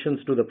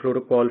extensions to the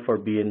protocol for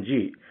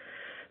BNG.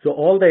 So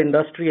all the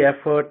industry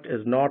effort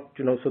is not,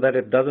 so that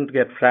it doesn't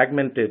get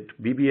fragmented.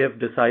 BBF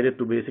decided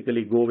to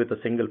basically go with a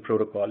single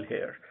protocol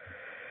here.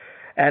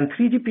 And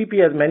 3GPP,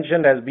 as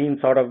mentioned, has been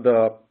sort of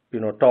the,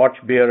 torch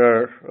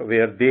bearer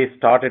where they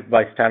started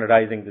by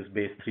standardizing this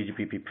base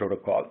 3GPP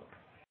protocol.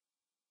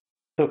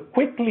 So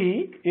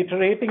quickly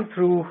iterating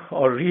through,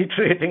 or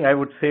reiterating, I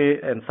would say,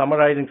 and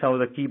summarizing some of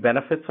the key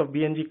benefits of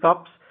BNG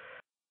CUPs.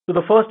 So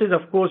the first is,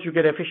 of course, you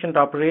get efficient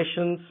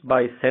operations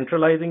by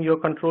centralizing your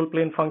control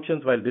plane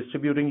functions while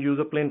distributing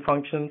user plane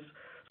functions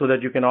so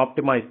that you can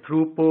optimize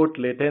throughput,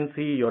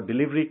 latency, your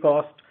delivery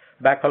cost,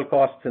 backhaul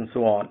costs, and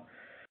so on.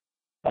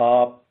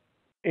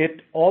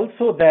 It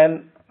also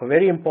then, a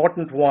very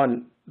important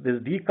one,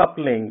 this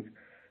decoupling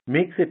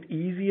makes it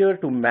easier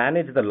to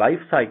manage the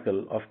life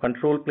cycle of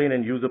control plane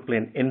and user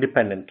plane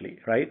independently,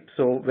 right?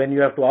 So when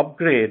you have to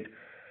upgrade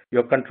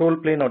your control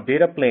plane or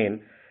data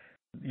plane,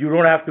 you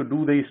don't have to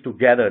do these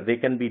together. They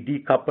can be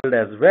decoupled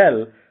as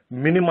well,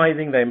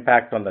 minimizing the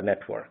impact on the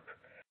network.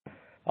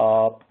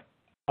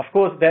 Of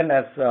course, then,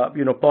 as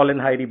Paul and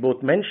Heidi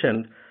both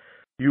mentioned,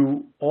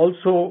 you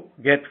also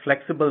get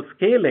flexible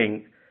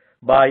scaling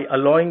by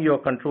allowing your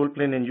control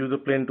plane and user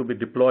plane to be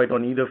deployed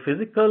on either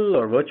physical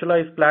or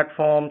virtualized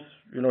platforms,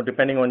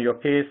 depending on your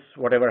case,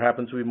 whatever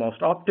happens to be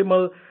most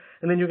optimal,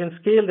 and then you can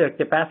scale their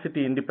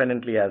capacity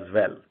independently as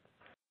well.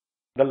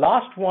 The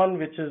last one,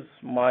 which is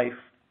my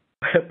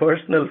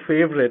personal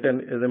favorite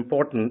and is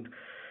important,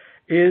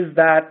 is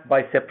that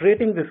by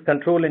separating this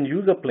control and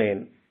user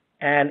plane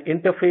and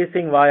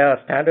interfacing via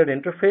a standard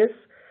interface,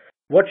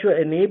 what you're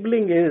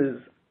enabling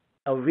is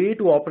a way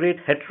to operate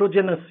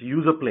heterogeneous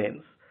user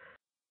planes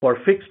for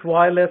fixed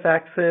wireless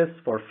access,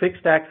 for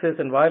fixed access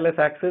and wireless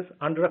access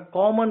under a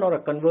common or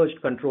a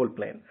converged control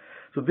plane.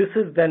 So this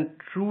is then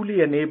truly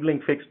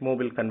enabling fixed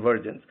mobile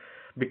convergence.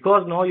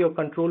 Because now your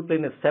control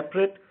plane is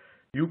separate,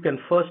 you can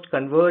first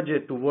converge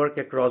it to work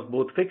across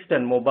both fixed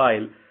and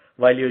mobile,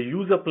 while your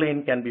user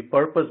plane can be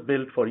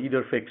purpose-built for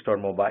either fixed or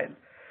mobile.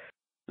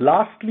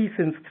 Lastly,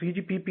 since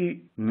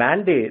 3GPP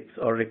mandates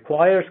or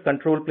requires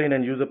control plane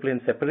and user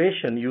plane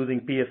separation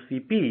using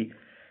PFCP,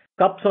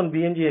 CUPs on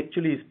BNG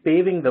actually is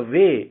paving the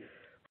way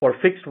for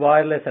fixed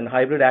wireless and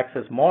hybrid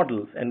access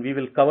models, and we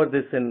will cover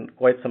this in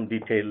quite some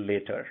detail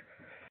later.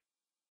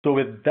 So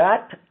with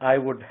that, I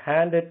would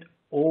hand it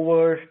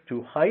over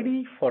to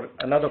Heidi for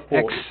another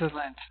poll.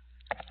 Excellent.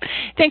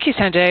 Thank you,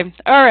 Sanjay.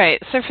 All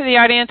right, so for the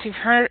audience, you've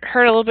heard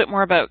a little bit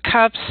more about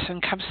cups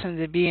and cups in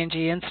the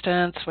BNG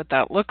instance, what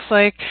that looks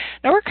like.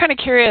 Now we're kind of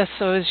curious,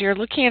 so as you're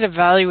looking at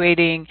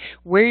evaluating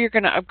where you're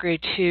going to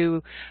upgrade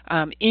to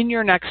in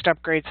your next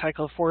upgrade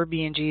cycle for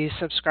BNG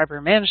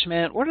subscriber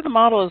management, what are the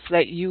models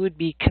that you would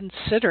be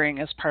considering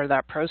as part of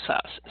that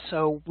process?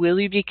 So will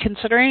you be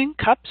considering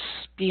cups,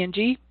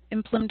 BNG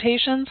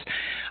implementations?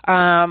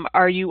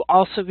 Are you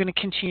also going to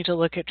continue to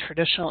look at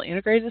traditional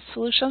integrated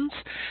solutions?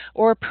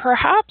 Or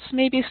perhaps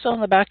maybe still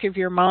in the back of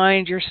your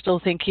mind, you're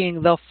still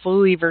thinking they'll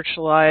fully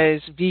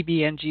virtualize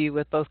vBNG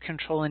with both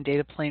control and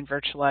data plane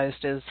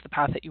virtualized is the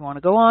path that you want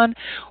to go on.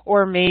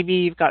 Or maybe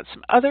you've got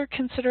some other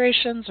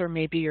considerations, or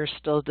maybe you're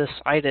still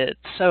decided.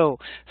 So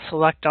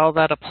select all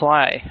that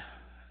apply.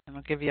 And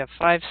I'll give you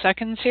 5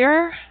 seconds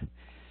here.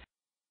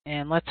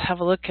 And let's have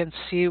a look and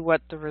see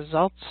what the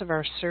results of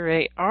our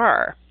survey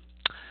are.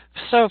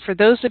 So for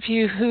those of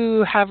you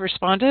who have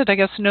responded, I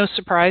guess no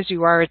surprise,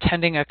 you are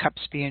attending a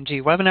CUPS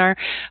BNG webinar.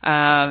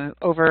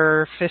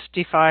 Over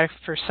 55%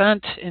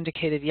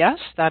 indicated yes,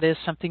 that is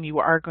something you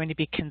are going to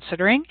be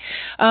considering.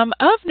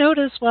 Of note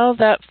as well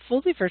that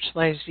fully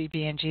virtualized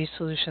vBNG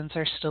solutions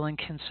are still in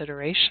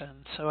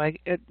consideration. So I'm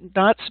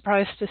not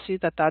surprised to see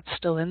that that's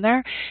still in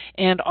there,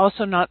 and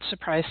also not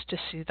surprised to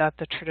see that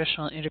the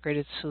traditional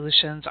integrated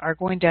solutions are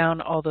going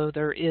down, although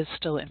there is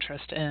still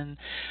interest in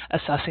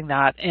assessing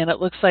that. And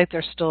it looks like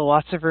there's still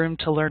lots of room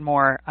to learn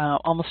more.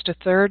 Almost a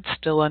third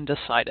still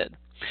undecided.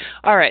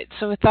 All right,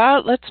 so with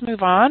that, let's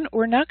move on.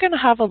 We're now going to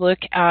have a look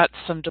at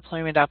some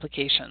deployment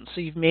applications.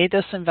 So you've made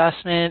this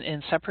investment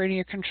in separating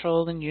your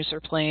control and user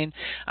plane.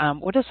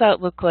 What does that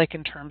look like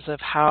in terms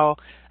of how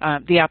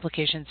the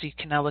applications you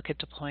can now look at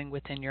deploying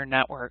within your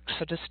network?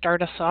 So to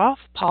start us off,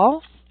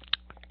 Paul,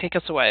 take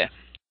us away.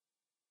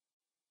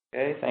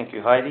 Okay, thank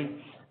you, Heidi.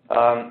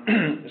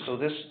 So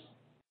this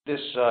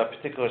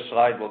particular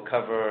slide will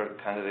cover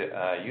kind of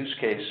the use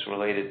case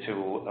related to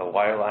a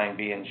wireline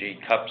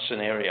BNG cup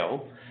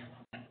scenario.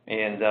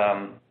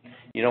 And,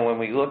 you know, when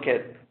we look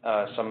at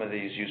some of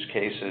these use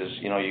cases,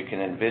 you know, you can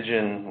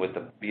envision with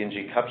the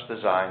BNG cups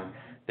design,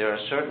 there are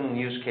certain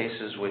use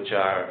cases which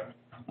are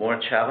more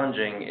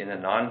challenging in a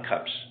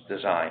non-cups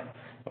design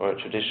or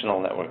a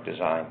traditional network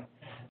design.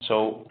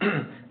 So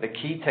the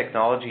key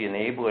technology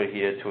enabler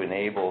here to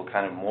enable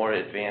kind of more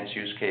advanced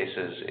use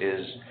cases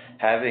is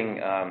having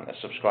a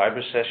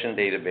subscriber session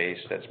database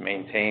that's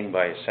maintained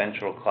by a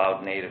central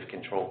cloud-native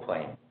control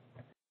plane.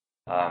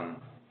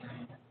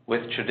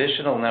 With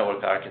traditional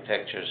network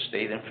architecture,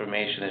 state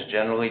information is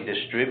generally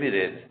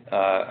distributed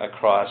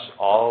across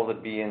all the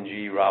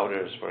BNG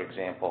routers, for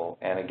example,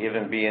 and a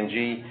given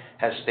BNG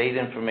has state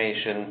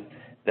information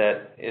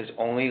that is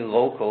only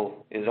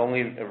local, is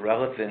only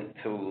relevant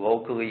to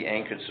locally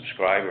anchored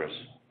subscribers.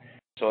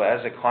 So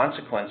as a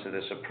consequence of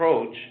this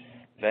approach,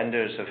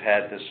 vendors have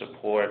had to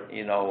support,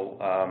 you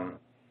know,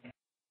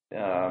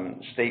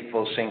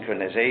 stateful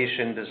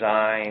synchronization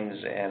designs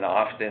and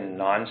often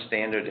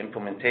non-standard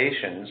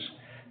implementations,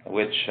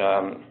 which,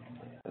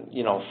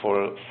 you know,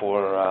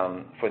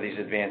 for these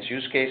advanced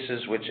use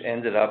cases, which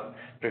ended up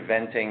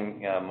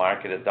preventing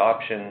market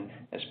adoption,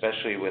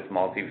 especially with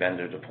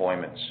multi-vendor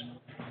deployments.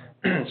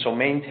 So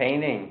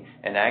maintaining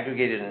an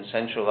aggregated and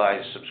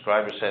centralized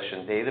subscriber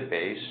session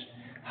database,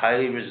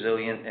 highly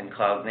resilient and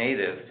cloud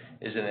native,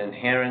 is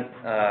inherent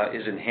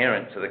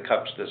to the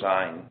CUPS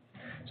design.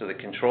 So the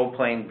control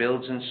plane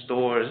builds and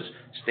stores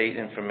state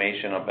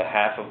information on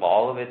behalf of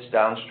all of its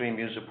downstream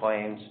user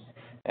planes,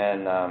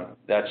 and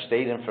that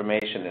state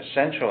information is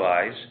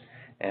centralized,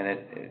 and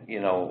it, you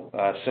know,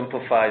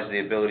 simplifies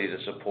the ability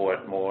to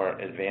support more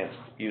advanced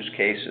use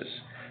cases.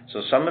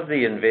 So some of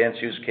the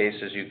advanced use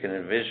cases you can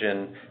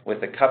envision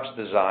with the CUPS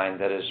design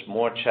that is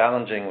more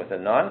challenging with a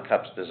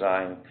non-CUPS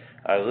design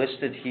are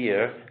listed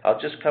here. I'll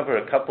just cover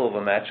a couple of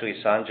them. Actually,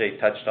 Sanjay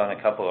touched on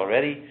a couple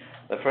already.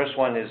 The first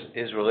one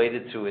is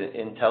related to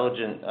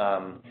intelligent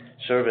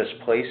service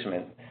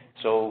placement.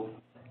 So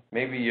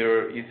maybe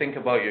you think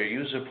about your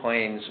user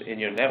planes in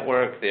your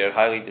network. They're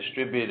highly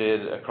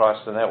distributed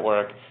across the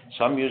network.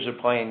 Some user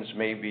planes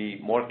may be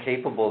more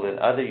capable than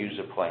other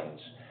user planes.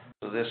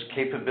 So this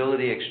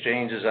capability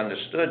exchange is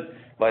understood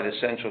by the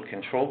central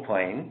control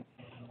plane.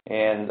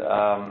 And,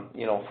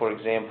 you know, for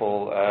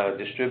example,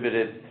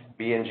 distributed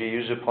BNG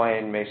user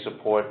plane may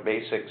support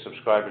basic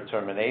subscriber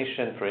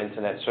termination for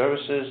internet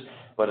services,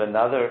 but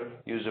another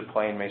user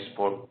plane may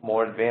support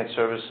more advanced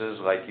services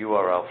like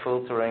URL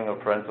filtering or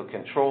parental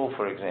control,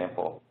 for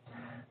example.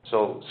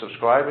 So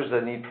subscribers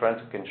that need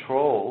parental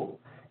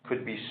control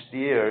could be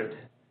steered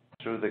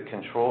through the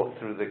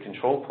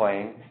control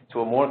plane to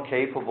a more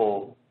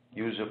capable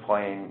user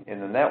plane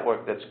in the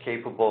network that's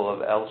capable of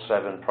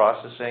L7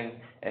 processing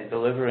and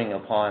delivering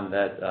upon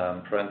that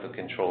parental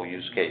control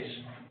use case.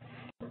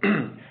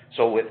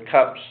 So with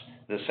CUPS,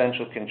 the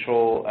central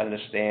control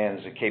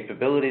understands the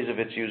capabilities of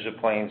its user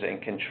planes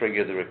and can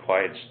trigger the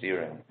required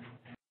steering.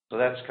 So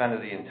that's kind of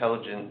the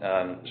intelligent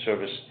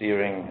service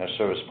steering or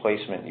service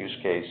placement use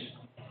case.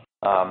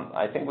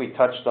 I think we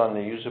touched on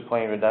the user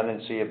plane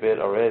redundancy a bit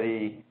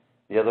already.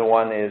 The other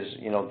one is,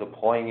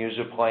 deploying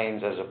user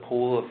planes as a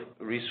pool of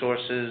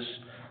resources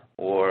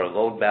or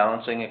load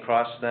balancing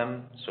across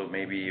them. So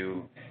maybe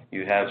you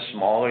have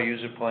smaller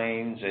user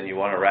planes and you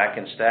want to rack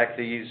and stack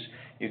these.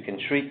 You can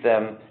treat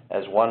them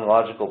as one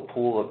logical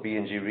pool of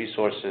B&G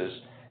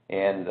resources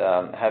and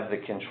have the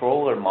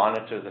controller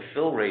monitor the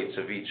fill rates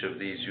of each of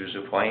these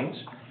user planes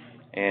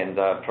and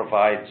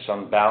provide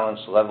some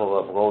balanced level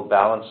of load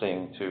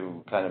balancing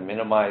to kind of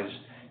minimize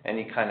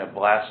any kind of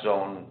blast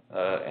zone,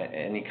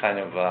 any kind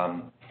of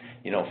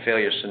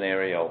failure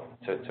scenario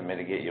to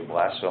mitigate your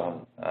blast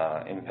zone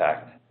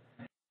impact.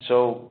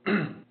 So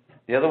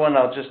the other one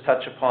I'll just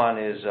touch upon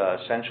is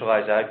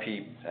centralized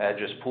IP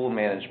address pool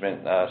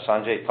management.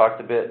 Sanjay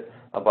talked a bit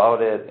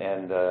about it,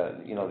 and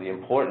the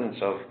importance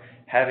of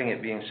having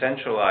it being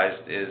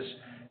centralized is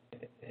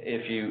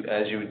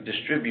as you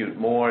distribute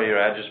more, your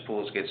address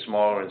pools get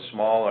smaller and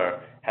smaller.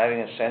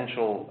 Having a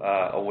central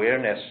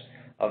awareness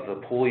of the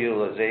pool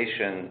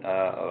utilization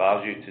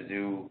allows you to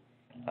do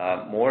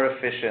more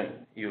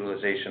efficient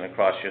utilization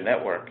across your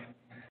network.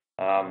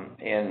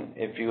 And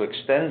if you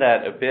extend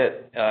that a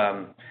bit,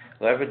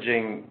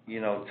 leveraging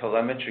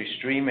telemetry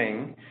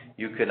streaming,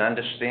 you can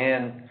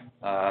understand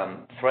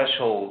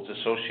thresholds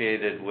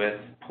associated with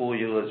pool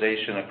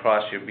utilization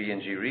across your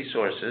B&G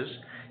resources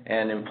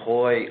and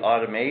employ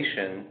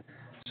automation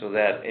so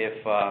that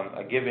if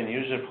a given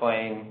user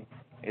plane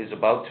is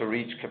about to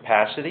reach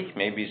capacity,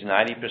 maybe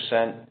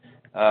 90%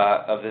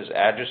 of his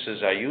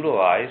addresses are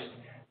utilized,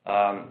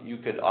 you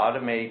could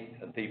automate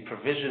the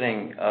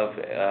provisioning of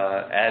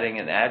adding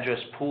an address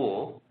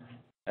pool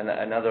and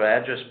another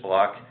address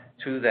block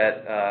to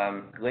that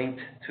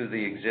linked to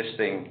the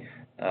existing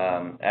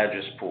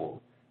address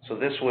pool. So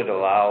this would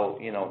allow,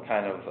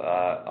 kind of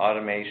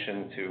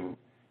automation to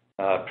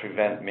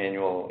prevent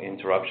manual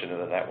interruption of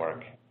the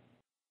network.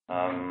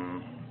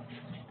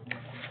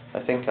 I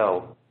think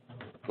I'll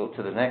go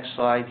to the next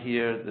slide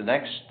here. The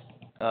next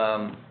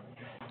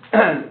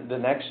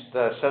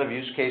set of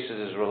use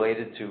cases is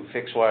related to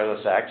fixed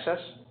wireless access.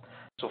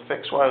 So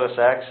fixed wireless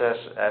access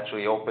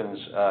actually opens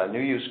a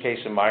new use case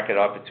and market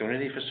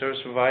opportunity for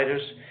service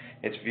providers.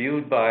 It's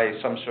viewed by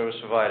some service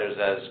providers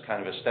as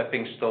kind of a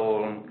stepping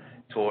stone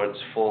towards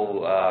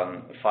full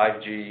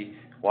 5G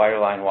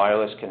wireline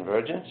wireless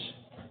convergence.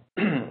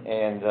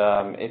 And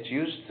it's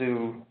used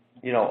to,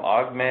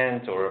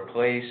 augment or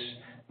replace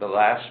the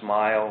last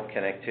mile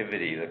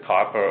connectivity, the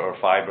copper or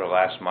fiber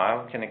last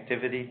mile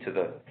connectivity to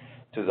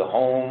the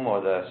home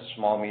or the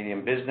small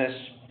medium business.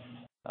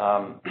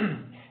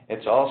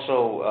 It's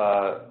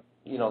also,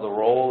 the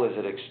role is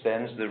it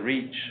extends the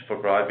reach for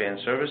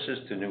broadband services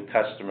to new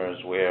customers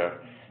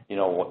where, the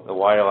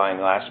wireline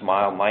last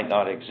mile might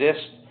not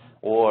exist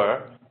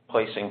or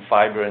placing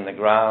fiber in the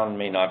ground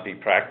may not be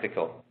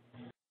practical.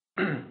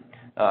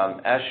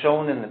 As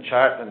shown in the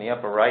chart in the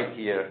upper right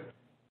here,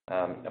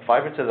 a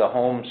fiber to the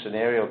home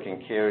scenario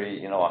can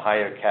carry, a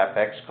higher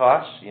CapEx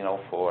cost,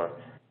 for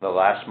the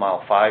last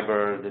mile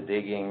fiber, the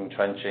digging,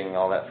 trenching,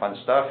 all that fun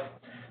stuff.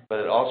 But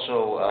it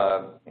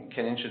also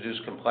can introduce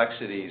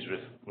complexities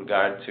with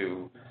regard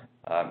to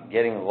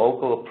getting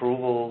local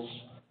approvals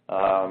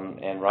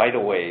and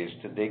right-of-ways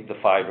to dig the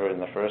fiber in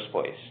the first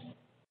place.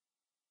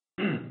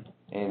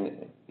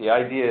 And the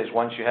idea is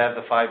once you have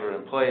the fiber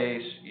in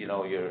place, you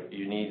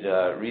need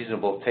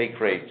reasonable take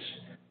rates.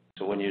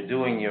 So when you're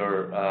doing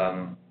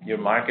your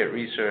market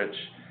research,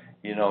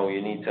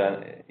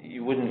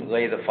 you wouldn't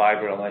lay the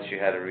fiber unless you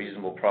had a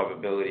reasonable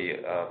probability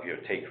of your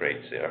take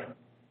rates there.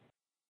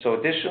 So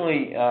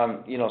additionally,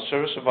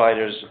 service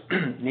providers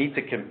need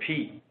to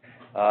compete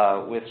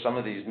with some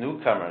of these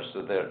newcomers.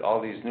 So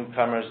all these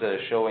newcomers that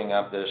are showing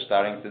up that are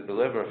starting to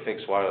deliver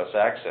fixed wireless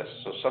access.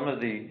 So some of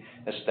the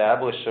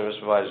established service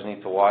providers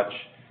need to watch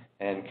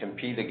and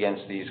compete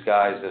against these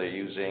guys that are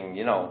using,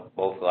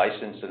 both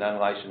licensed and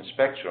unlicensed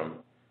spectrum.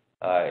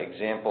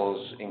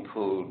 Examples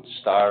include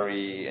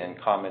Starry and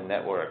Common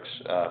Networks,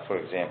 for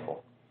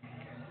example.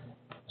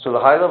 So the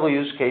high-level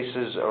use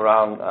cases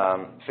around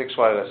fixed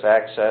wireless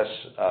access,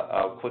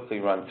 I'll quickly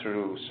run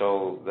through.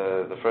 So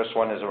the first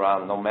one is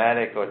around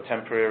nomadic or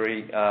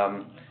temporary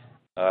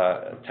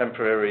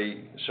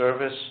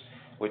service,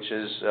 which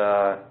is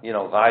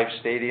live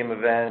stadium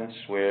events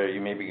where you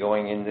may be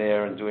going in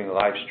there and doing a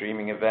live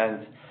streaming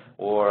event,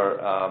 or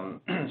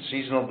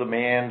seasonal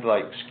demand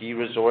like ski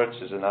resorts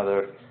is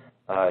another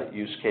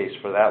use case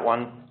for that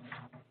one.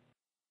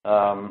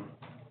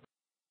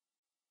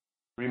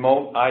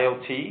 Remote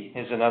IoT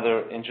is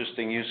another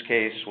interesting use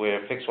case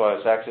where fixed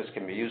wireless access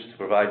can be used to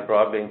provide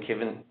broadband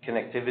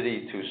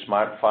connectivity to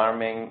smart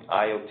farming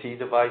IoT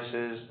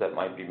devices that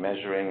might be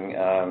measuring,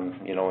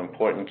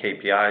 important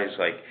KPIs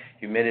like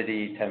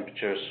humidity,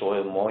 temperature,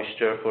 soil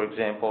moisture, for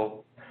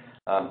example.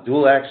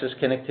 Dual access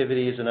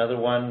connectivity is another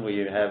one where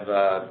you have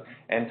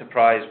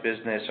enterprise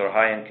business or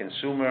high-end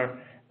consumer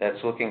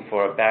that's looking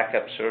for a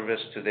backup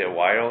service to their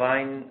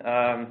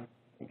wireline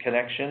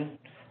connection.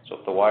 So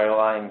if the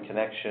wireline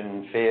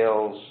connection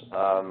fails,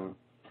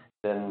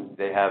 then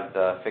they have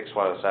the fixed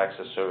wireless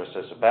access service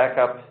as a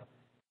backup.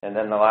 And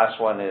then the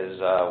last one is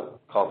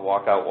called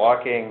walkout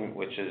walking,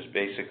 which is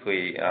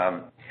basically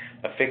a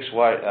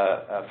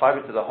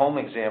fiber to the home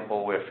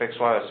example where fixed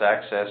wireless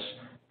access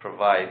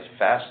provides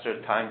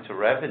faster time to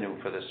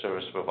revenue for the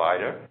service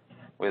provider,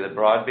 where the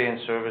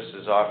broadband service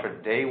is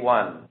offered day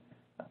one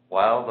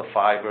while the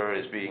fiber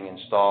is being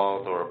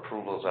installed or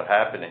approvals are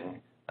happening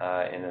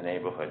in the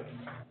neighborhood.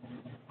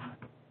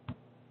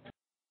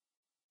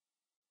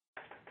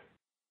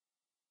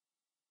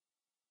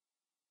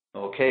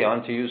 Okay,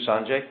 on to you,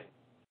 Sanjay.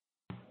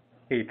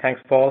 Hey,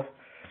 thanks, Paul.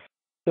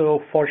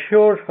 So for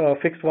sure,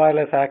 fixed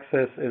wireless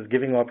access is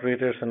giving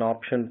operators an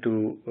option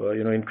to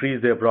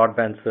increase their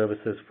broadband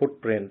services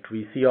footprint.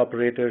 We see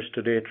operators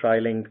today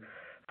trialing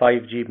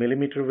 5G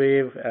millimeter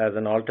wave as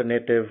an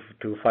alternative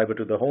to fiber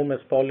to the home, as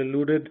Paul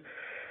alluded.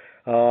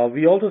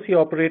 We also see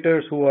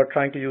operators who are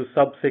trying to use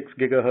sub-6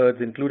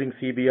 gigahertz, including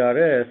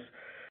CBRS,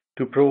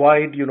 to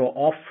provide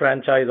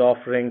off-franchise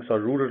offerings or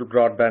rural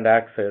broadband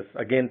access,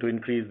 again to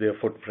increase their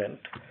footprint.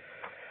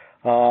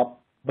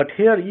 But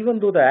here, even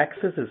though the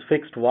access is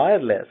fixed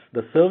wireless,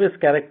 the service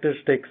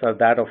characteristics are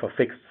that of a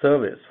fixed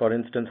service. For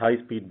instance,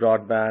 high-speed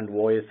broadband,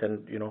 voice,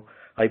 and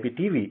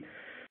IPTV.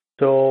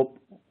 So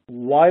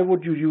why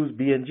would you use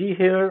BNG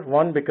here?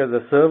 One, because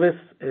the service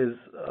is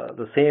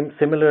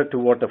similar to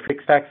what a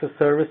fixed access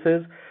service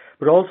is,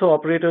 but also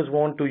operators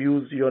want to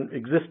use your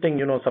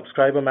existing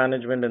subscriber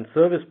management and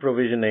service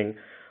provisioning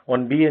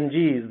on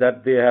BNGs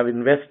that they have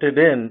invested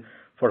in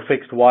for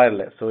fixed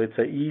wireless. So it's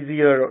an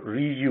easier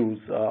reuse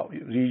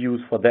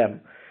for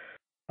them.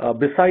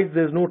 Besides,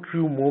 there's no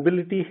true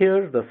mobility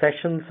here. The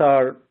sessions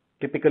are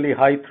typically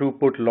high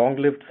throughput,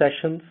 long-lived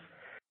sessions.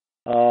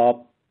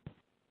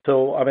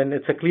 So, I mean,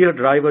 it's a clear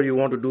driver you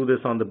want to do this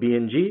on the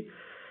BNG.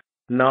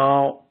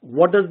 Now,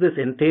 what does this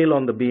entail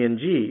on the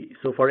BNG?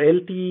 So for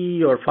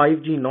LTE or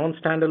 5G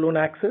non-standalone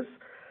access,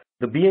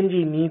 the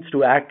BNG needs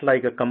to act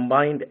like a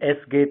combined S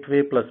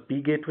gateway plus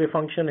P gateway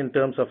function in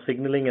terms of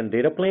signaling and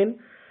data plane,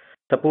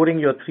 supporting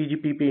your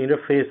 3GPP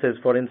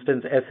interfaces, for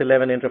instance,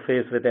 S11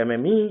 interface with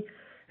MME,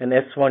 and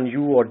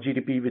S1U or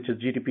GTP, which is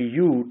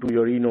GTPU, to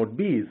your eNode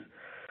Bs.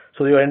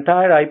 So your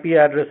entire IP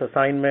address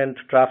assignment,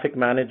 traffic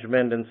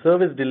management, and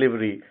service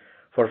delivery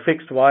for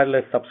fixed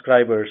wireless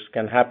subscribers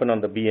can happen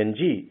on the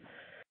BNG.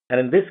 And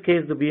in this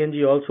case, the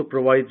BNG also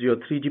provides your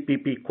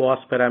 3GPP QoS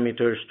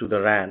parameters to the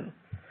RAN.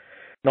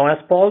 Now, as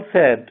Paul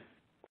said,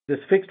 this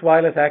fixed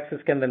wireless access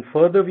can then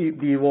further be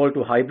evolved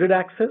to hybrid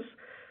access,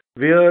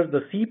 where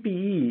the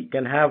CPE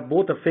can have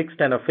both a fixed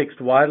and a fixed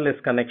wireless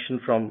connection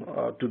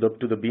to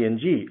the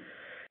BNG.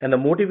 And the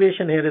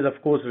motivation here is,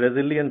 of course,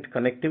 resilient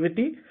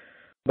connectivity,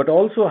 but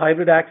also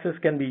hybrid access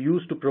can be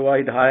used to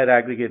provide higher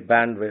aggregate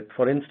bandwidth.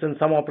 For instance,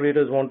 some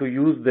operators want to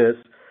use this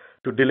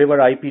to deliver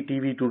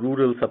IPTV to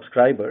rural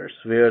subscribers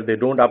where they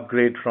don't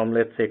upgrade from,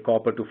 let's say,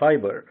 copper to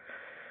fiber.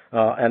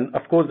 And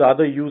of course, the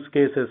other use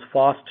case is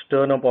fast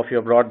turn-up of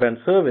your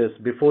broadband service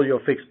before your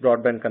fixed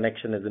broadband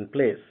connection is in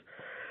place.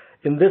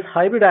 In this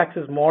hybrid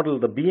access model,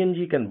 the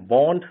BNG can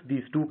bond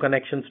these two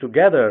connections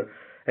together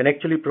and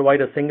actually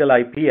provide a single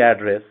IP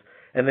address,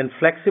 and then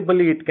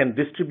flexibly it can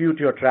distribute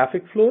your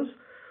traffic flows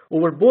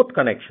over both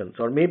connections,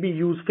 or maybe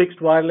use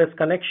fixed wireless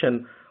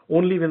connection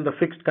only when the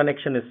fixed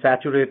connection is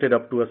saturated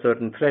up to a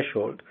certain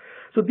threshold.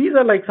 So these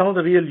are like some of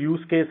the real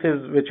use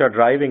cases which are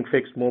driving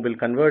fixed mobile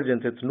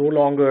convergence. It's no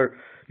longer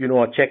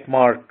a check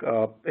mark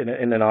in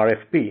an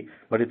RFP,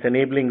 but it's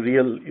enabling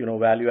real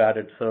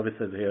value-added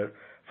services here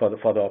for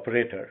the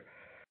operator.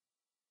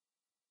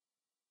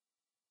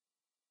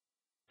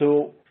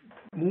 So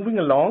moving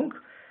along,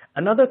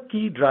 another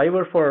key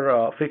driver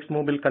for fixed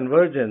mobile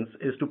convergence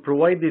is to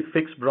provide these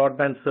fixed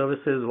broadband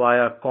services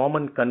via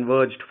common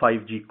converged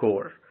 5G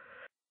core.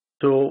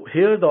 So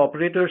here the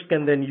operators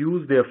can then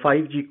use their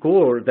 5G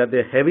core that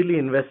they're heavily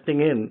investing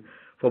in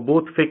for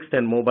both fixed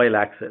and mobile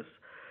access.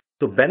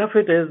 The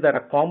benefit is that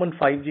a common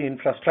 5G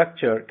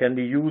infrastructure can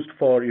be used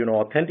for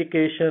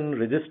authentication,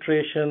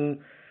 registration,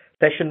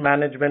 session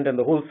management, and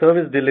the whole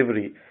service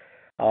delivery.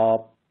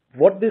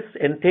 What this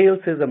entails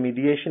is a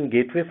mediation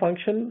gateway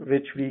function,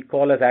 which we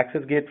call as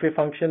access gateway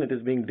function. It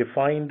is being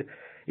defined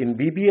in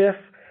BBF,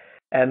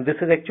 and this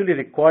is actually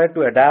required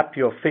to adapt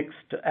your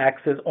fixed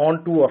access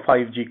onto a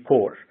 5G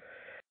core.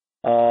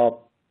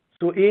 So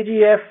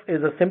AGF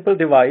is a simple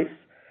device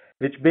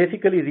which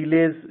basically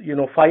relays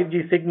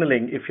 5G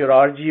signaling. If your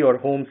RG or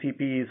home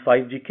CPE is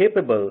 5G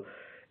capable,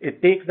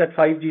 it takes that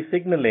 5G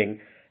signaling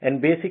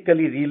and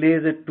basically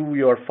relays it to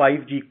your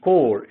 5G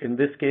core, in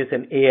this case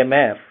an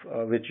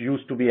AMF, which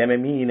used to be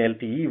MME in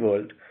LTE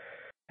world.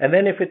 And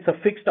then if it's a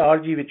fixed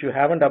RG which you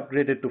haven't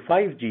upgraded to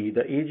 5G,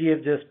 the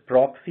AGF just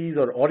proxies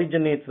or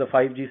originates the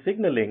 5G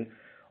signaling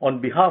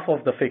on behalf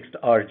of the fixed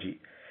RG.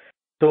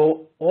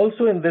 So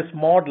also in this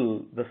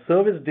model, the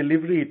service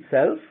delivery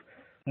itself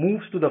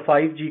moves to the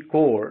 5G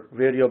core,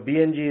 where your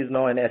BNG is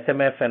now an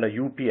SMF and a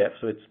UPF,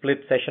 so it's split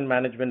session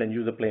management and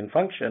user plane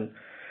function.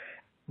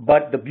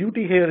 But the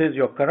beauty here is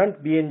your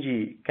current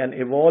BNG can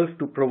evolve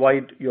to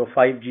provide your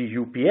 5G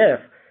UPF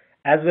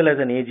as well as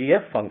an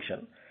AGF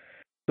function.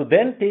 So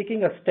then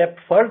taking a step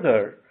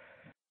further,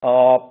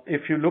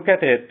 if you look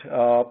at it,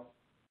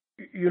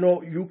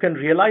 you can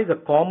realize a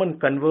common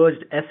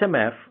converged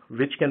SMF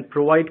which can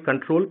provide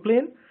control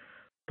plane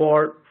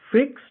for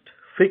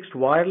fixed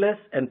wireless,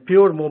 and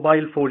pure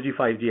mobile 4G,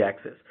 5G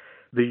access.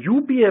 The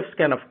UPFs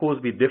can, of course,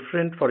 be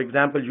different. For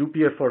example,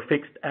 UPF for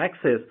fixed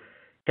access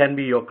can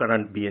be your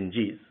current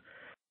BNGs.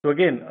 So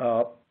again,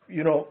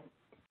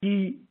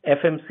 key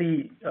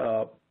FMC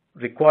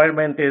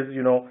requirement is,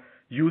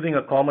 using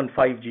a common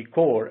 5G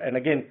core. And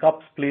again,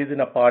 CUPS plays in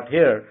a part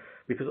here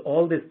because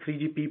all this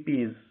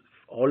 3GPP is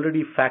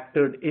already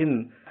factored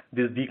in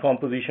this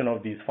decomposition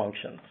of these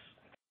functions.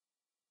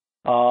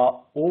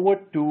 Over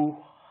to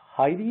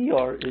Heidi,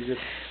 or is it?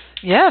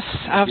 Yes,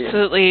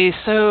 absolutely.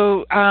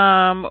 So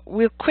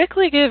we'll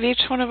quickly give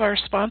each one of our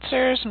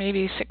sponsors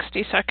maybe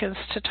 60 seconds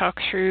to talk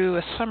through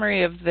a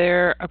summary of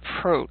their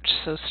approach.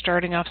 So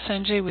starting off,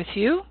 Sanjay, with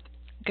you.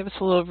 Give us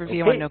a little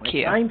overview on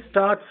Nokia. My time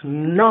starts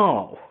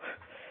now.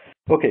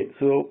 Okay,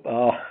 so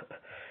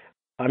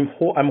I'm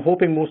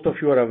hoping most of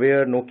you are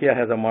aware Nokia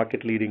has a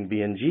market-leading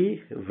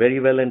BNG, very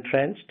well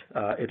entrenched.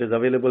 It is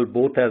available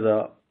both as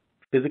a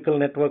physical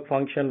network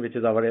function, which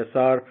is our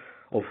SR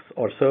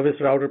or service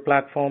router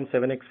platform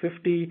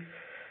 7x50,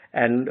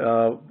 and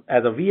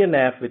as a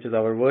VNF, which is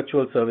our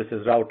virtual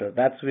services router.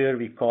 That's where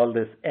we call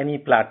this any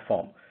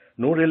platform.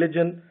 No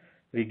religion.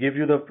 We give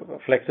you the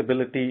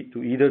flexibility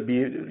to either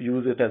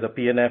use it as a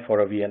PNF or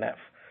a VNF.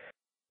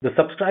 The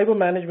subscriber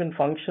management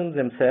functions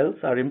themselves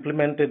are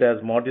implemented as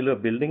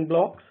modular building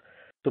blocks.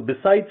 So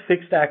besides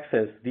fixed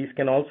access, these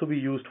can also be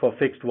used for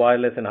fixed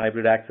wireless and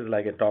hybrid access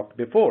like I talked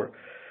before.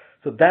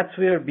 So that's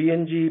where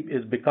BNG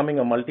is becoming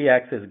a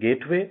multi-access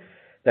gateway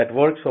that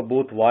works for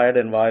both wired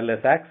and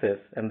wireless access,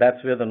 and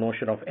that's where the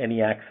notion of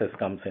any access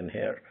comes in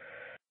here.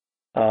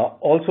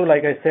 Also,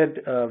 like I said,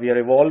 we are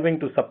evolving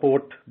to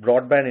support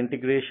broadband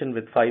integration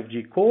with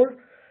 5G core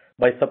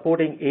by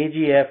supporting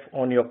AGF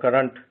on your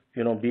current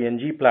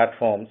BNG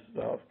platforms,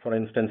 for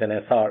instance, an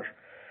SR.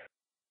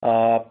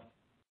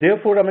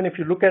 Therefore, if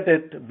you look at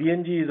it,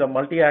 BNG is a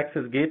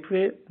multi-access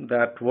gateway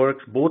that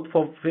works both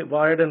for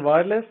wired and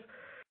wireless,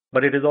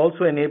 but it is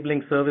also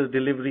enabling service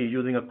delivery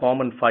using a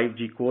common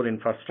 5G core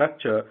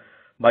infrastructure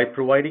by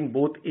providing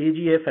both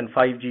AGF and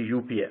 5G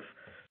UPF.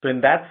 So in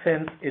that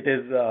sense, it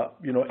is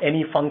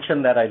any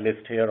function that I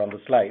list here on the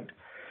slide.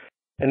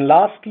 And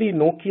lastly,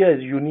 Nokia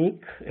is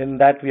unique in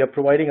that we are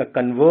providing a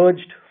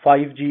converged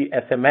 5G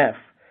SMF,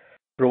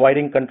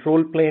 providing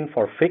control plane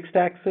for fixed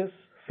access,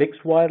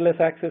 fixed wireless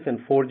access, and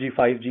 4G,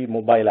 5G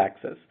mobile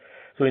access.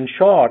 So in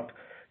short,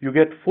 you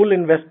get full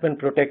investment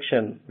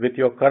protection with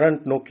your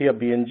current Nokia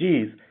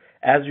BNGs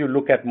as you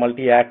look at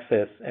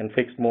multi-access and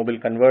fixed mobile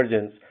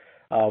convergence,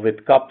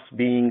 with CUPS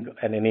being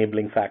an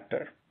enabling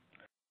factor.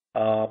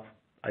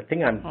 I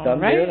think I'm done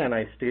there, and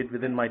I stayed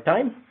within my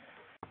time.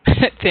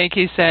 Thank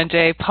you,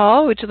 Sanjay.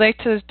 Paul, would you like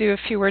to do a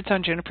few words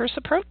on Juniper's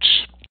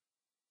approach?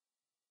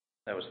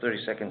 That was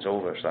 30 seconds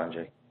over,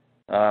 Sanjay.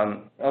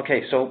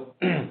 Okay, so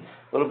a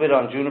little bit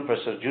on Juniper.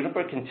 So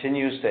Juniper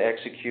continues to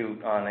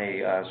execute on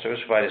a service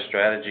provider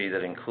strategy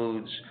that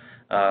includes,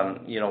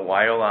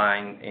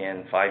 wireline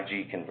and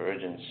 5G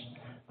convergence.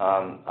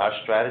 Our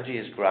strategy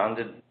is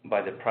grounded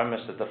by the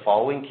premise that the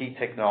following key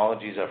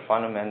technologies are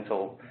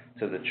fundamental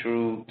to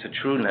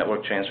true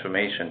network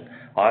transformation: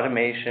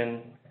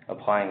 automation,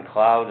 applying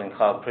cloud and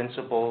cloud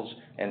principles,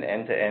 and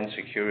end-to-end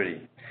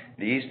security.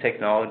 These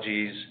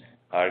technologies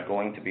are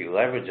going to be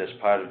leveraged as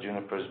part of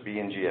Juniper's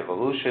BNG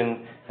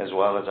evolution, as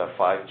well as our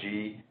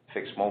 5G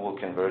fixed mobile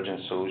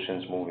convergence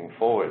solutions moving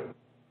forward.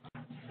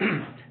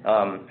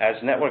 As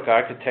network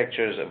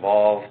architectures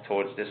evolve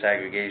towards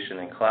disaggregation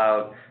and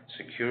cloud,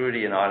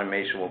 security and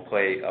automation will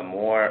play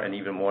an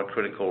even more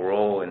critical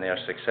role in their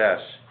success.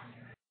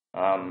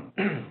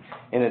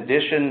 In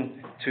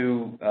addition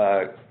to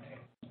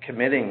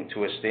committing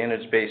to a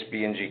standards-based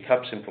BNG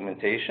CUPS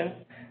implementation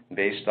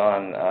based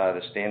on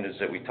the standards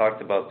that we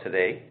talked about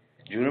today,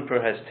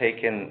 Juniper has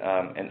taken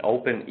an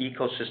open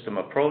ecosystem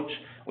approach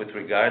with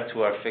regard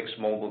to our fixed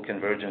mobile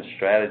convergence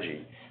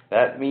strategy.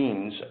 That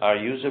means our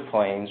user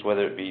planes,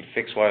 whether it be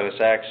fixed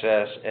wireless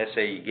access,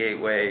 SAE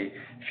gateway,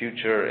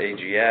 future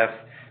AGF,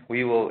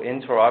 we will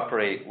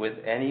interoperate with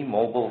any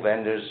mobile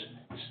vendor's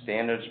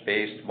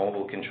standards-based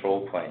mobile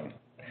control plane.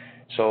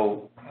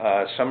 So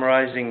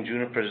summarizing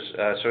Juniper's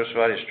service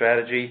provider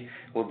strategy,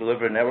 we'll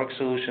deliver network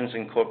solutions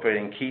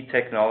incorporating key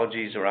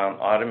technologies around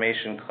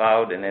automation,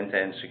 cloud, and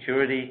end-to-end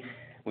security.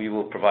 We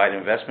will provide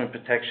investment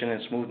protection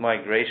and smooth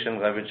migration,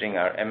 leveraging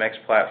our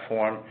MX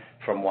platform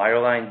from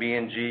wireline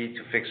BNG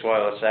to fixed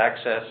wireless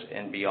access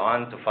and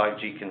beyond to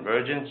 5G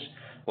convergence.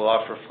 We'll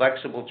offer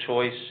flexible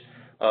choice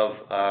of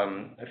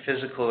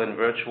physical and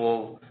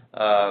virtual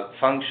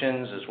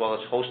functions, as well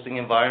as hosting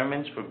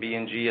environments for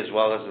BNG, as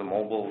well as the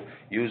mobile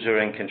user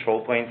and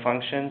control plane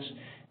functions.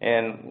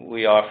 And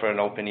we offer an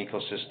open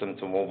ecosystem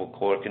to mobile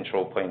core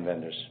control plane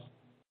vendors.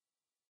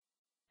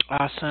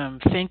 Awesome.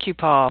 Thank you,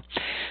 Paul.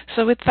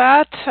 So with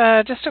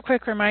that, just a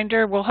quick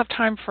reminder, we'll have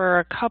time for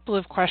a couple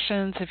of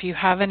questions. If you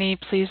have any,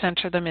 please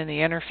enter them in the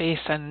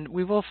interface, and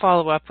we will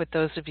follow up with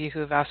those of you who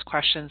have asked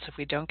questions if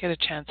we don't get a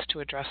chance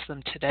to address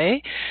them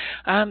today.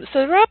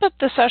 So to wrap up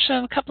the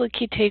session, a couple of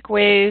key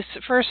takeaways.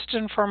 First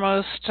and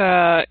foremost,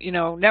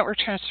 network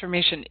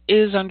transformation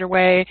is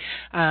underway.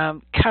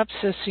 CUPS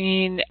is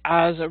seen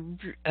as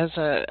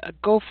a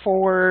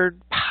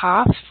go-forward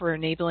path for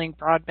enabling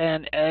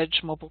broadband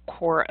edge mobile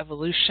core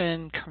evolution.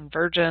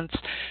 Convergence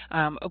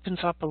opens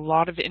up a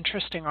lot of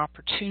interesting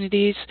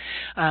opportunities.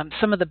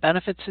 Some of the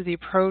benefits of the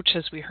approach,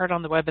 as we heard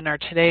on the webinar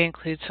today,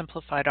 include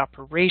simplified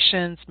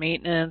operations,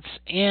 maintenance,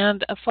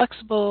 and a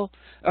flexible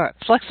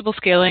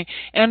scaling,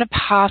 and a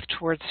path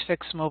towards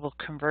fixed mobile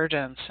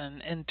convergence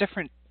and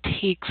different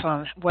takes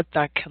on what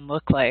that can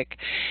look like.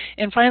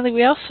 And finally,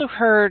 we also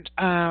heard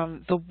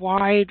the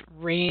wide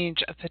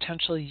range of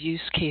potential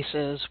use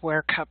cases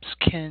where CUPS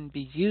can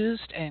be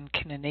used and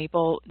can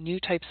enable new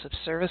types of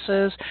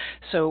services.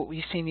 So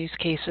we've seen use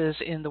cases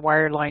in the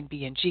wireline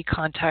BNG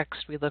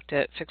context. We looked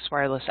at fixed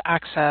wireless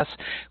access.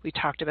 We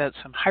talked about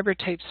some hybrid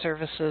type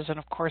services, and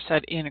of course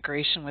that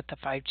integration with the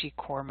 5G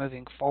core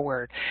moving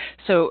forward.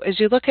 So as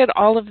you look at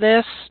all of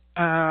this,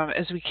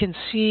 as we can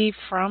see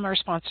from our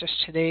sponsors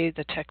today,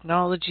 the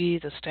technology,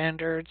 the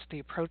standards, the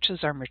approaches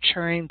are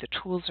maturing, the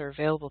tools are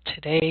available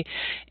today,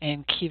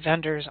 and key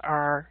vendors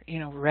are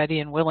ready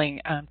and willing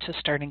to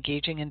start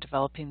engaging and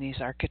developing these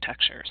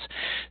architectures.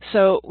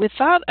 So with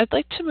that, I'd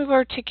like to move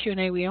over to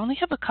Q&A. We only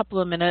have a couple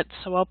of minutes,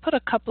 so I'll put a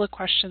couple of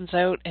questions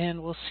out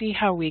and we'll see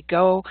how we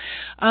go.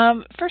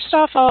 First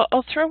off,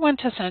 I'll throw one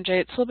to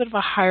Sanjay. It's a little bit of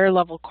a higher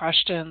level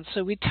question.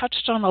 So we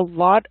touched on a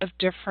lot of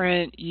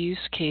different use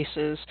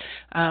cases.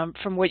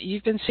 From what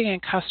you've been seeing in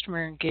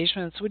customer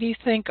engagements, what do you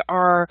think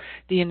are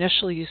the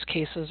initial use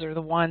cases or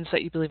the ones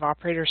that you believe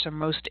operators are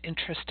most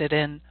interested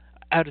in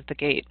out of the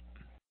gate?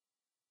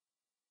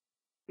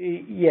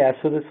 Yeah,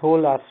 so this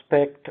whole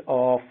aspect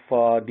of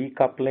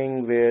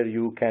decoupling where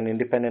you can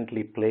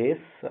independently place,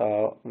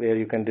 where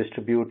you can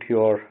distribute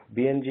your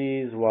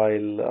BNGs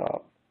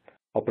while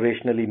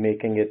operationally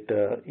making it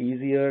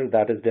easier,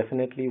 that is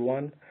definitely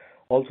one.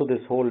 Also,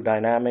 this whole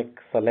dynamic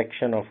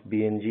selection of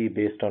BNG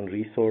based on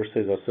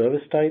resources or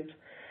service types.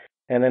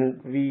 And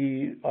then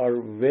we are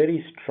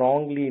very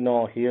strongly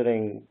now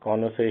hearing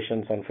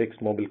conversations on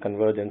fixed mobile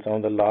convergence. Some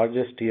of the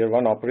largest tier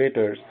 1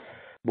 operators,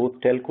 both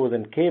telcos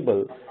and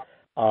cable,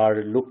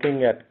 are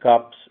looking at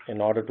CUPS in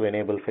order to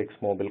enable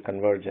fixed mobile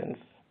convergence.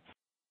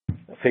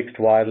 Fixed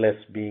wireless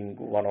being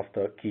one of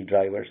the key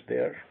drivers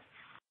there.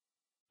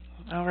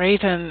 All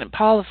right, and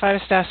Paul, if I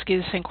was to ask you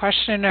the same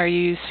question, are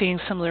you seeing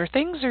similar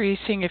things, or are you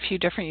seeing a few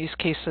different use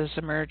cases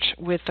emerge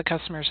with the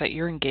customers that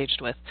you're engaged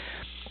with?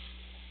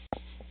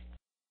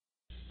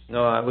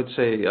 No, I would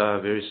say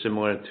very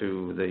similar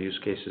to the use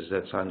cases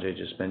that Sanjay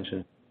just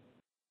mentioned.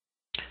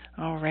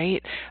 All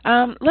right,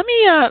 let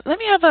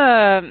me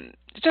have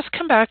just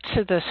come back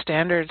to the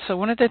standards. So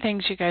one of the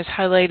things you guys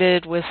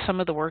highlighted was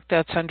some of the work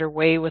that's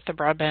underway with the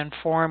Broadband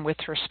Forum with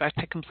respect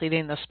to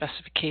completing the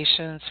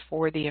specifications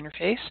for the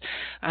interface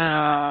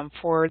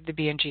for the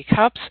BNG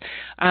CUPS.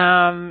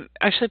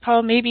 Actually,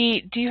 Paul,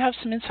 maybe do you have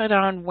some insight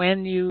on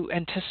when you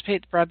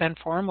anticipate the Broadband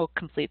Forum will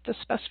complete the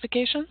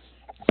specifications?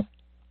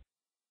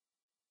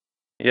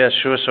 Yeah,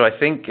 sure. So I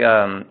think,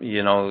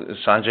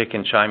 Sanjay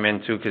can chime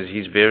in too because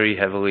he's very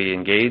heavily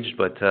engaged,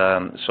 but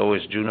so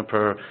is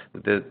Juniper.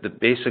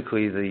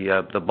 Basically,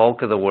 the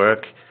bulk of the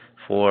work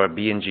for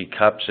BNG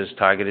CUPS is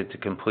targeted to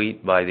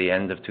complete by the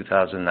end of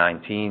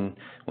 2019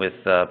 with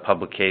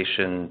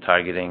publication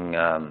targeting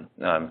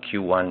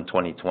Q1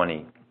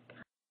 2020.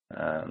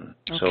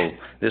 Okay. So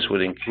this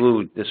would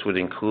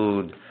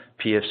include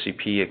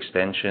PFCP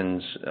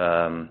extensions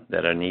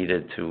that are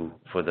needed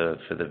for the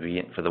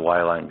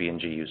wireline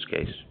BNG use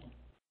case.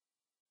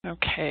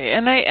 Okay,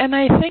 and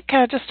I think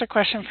just a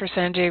question for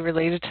Sanjay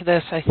related to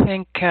this. I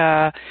think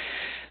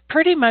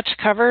pretty much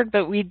covered,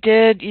 but you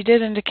did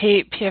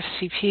indicate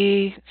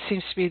PFCP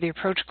seems to be the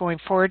approach going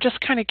forward. Just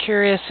kind of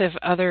curious if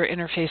other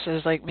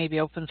interfaces like maybe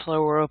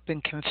OpenFlow or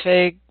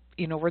OpenConfig,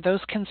 were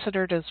those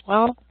considered as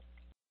well?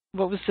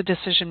 What was the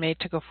decision made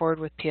to go forward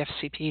with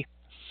PFCP?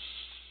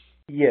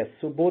 Yes,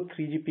 so both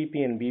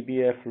 3GPP and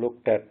BBF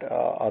looked at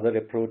other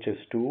approaches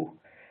too.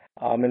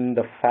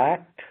 The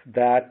fact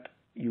that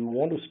you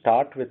want to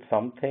start with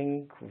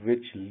something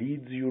which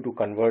leads you to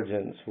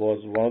convergence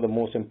was one of the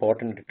most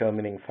important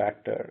determining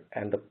factor.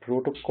 And the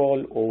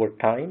protocol over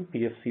time,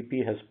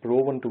 PFCP has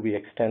proven to be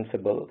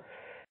extensible.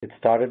 It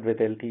started with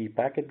LTE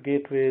packet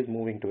gateways,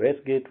 moving to S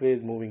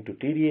gateways, moving to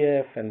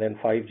TDF, and then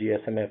 5G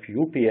SMF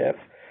UPF.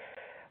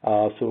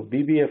 So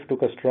BBF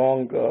took a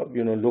strong,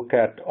 look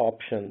at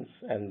options,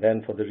 and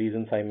then for the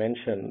reasons I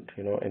mentioned,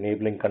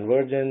 enabling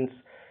convergence,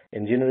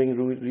 engineering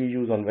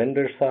reuse on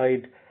vendor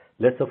side,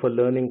 less of a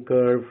learning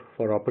curve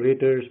for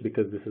operators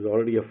because this is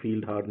already a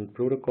field-hardened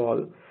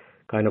protocol,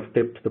 kind of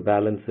tipped the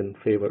balance in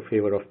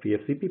favor of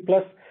PFCP.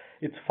 Plus,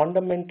 it's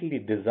fundamentally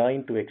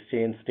designed to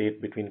exchange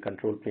state between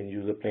control plane,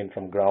 user plane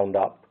from ground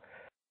up.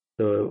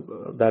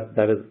 So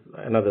that is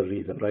another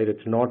reason, right? It's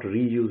not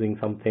reusing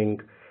something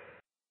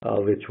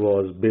which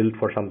was built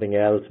for something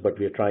else, but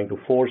we are trying to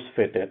force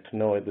fit it.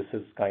 No, this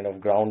is kind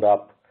of ground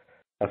up,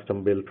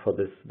 custom built for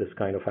this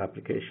kind of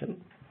application.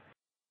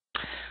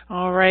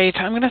 All right,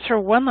 I'm going to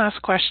throw one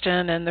last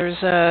question, and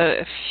there's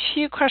a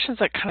few questions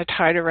that kind of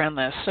tied around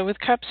this. So with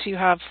CUPS, you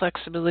have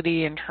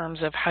flexibility in terms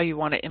of how you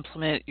want to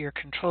implement your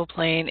control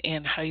plane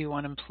and how you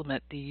want to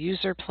implement the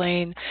user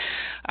plane.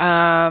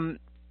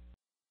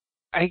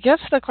 I guess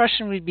the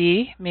question would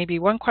be, maybe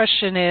one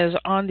question is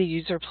on the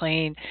user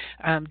plane,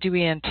 do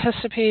we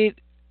anticipate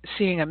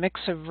seeing a mix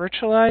of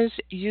virtualized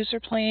user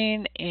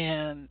plane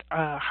and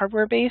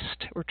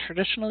hardware-based or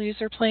traditional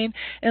user plane?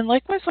 And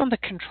likewise on the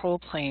control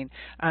plane,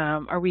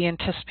 are we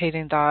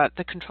anticipating that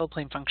the control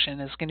plane function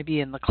is going to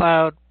be in the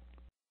cloud?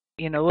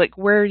 You know, like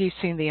where are you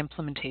seeing the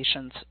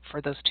implementations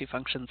for those two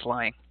functions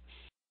lying?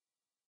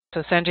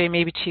 So Sanjay,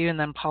 maybe to you, and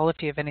then Paul,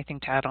 if you have anything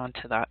to add on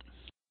to that.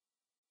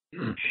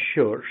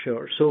 Sure.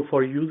 So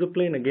for user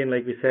plane, again,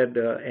 like we said,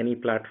 any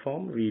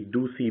platform, we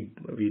do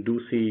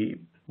see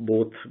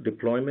both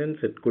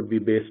deployments. It could be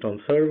based on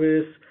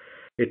service.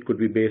 It could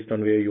be based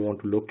on where you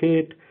want to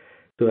locate.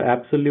 So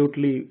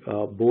absolutely,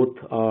 both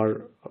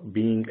are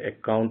being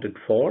accounted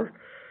for.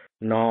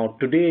 Now,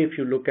 today, if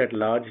you look at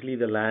largely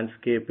the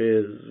landscape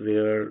is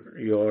where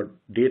your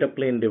data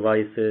plane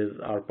devices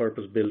are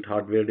purpose-built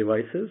hardware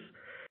devices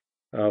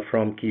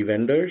from key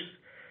vendors,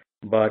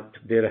 but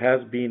there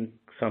has been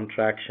some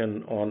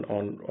traction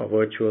on a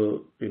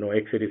virtual,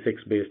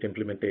 x86-based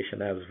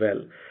implementation as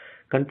well.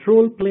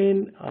 Control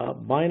plane,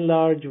 by and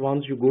large,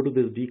 once you go to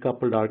this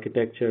decoupled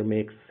architecture,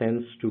 makes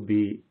sense to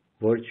be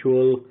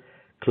virtual,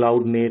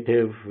 cloud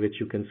native, which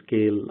you can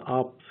scale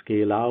up,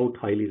 scale out,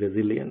 highly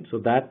resilient. So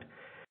that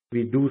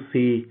we do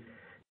see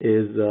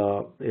is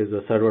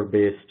a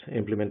server-based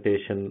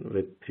implementation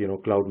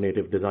with cloud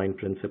native design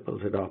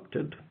principles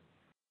adopted.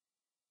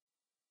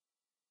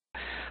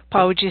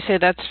 Paul, would you say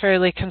that's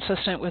fairly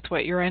consistent with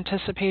what you're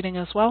anticipating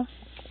as well?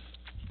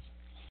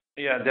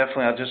 Yeah,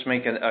 definitely. I'll just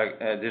make an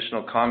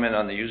additional comment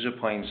on the user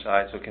plane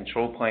side. So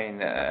control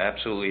plane,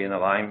 absolutely in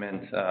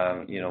alignment.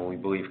 We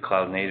believe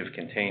cloud native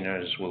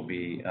containers will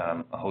be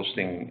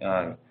hosting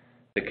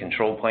the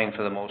control plane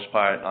for the most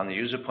part. On the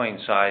user plane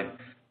side,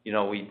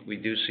 we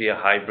do see a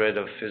hybrid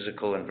of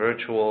physical and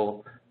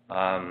virtual.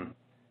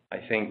 I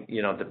think,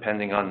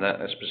 depending on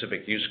the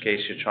specific use case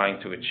you're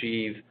trying to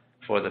achieve,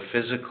 for the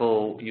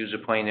physical user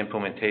plane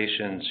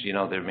implementations,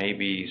 there may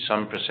be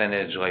some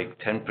percentage, like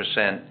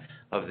 10%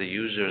 of the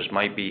users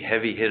might be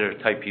heavy hitter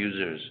type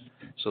users.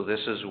 So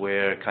this is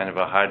where kind of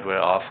a hardware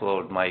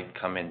offload might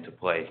come into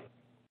play.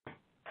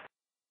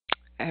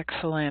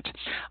 Excellent.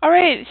 All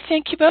right,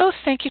 thank you both.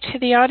 Thank you to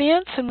the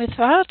audience. And with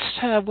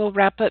that, we'll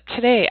wrap up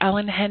today.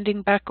 Alan,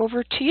 handing back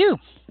over to you.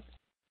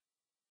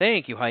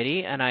 Thank you,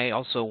 Heidi. And I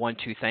also want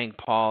to thank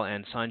Paul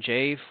and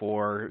Sanjay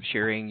for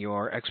sharing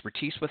your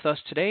expertise with us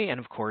today, and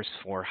of course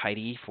for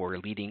Heidi for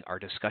leading our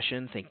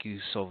discussion. Thank you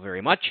so very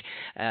much.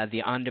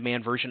 The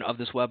on-demand version of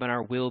this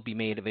webinar will be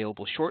made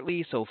available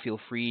shortly, so feel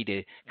free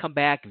to come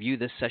back, view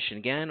this session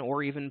again,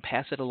 or even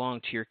pass it along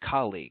to your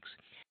colleagues.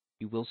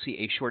 You will see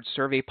a short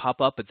survey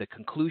pop up at the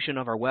conclusion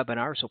of our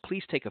webinar, so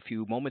please take a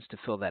few moments to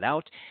fill that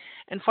out.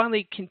 And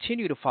finally,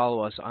 continue to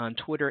follow us on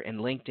Twitter and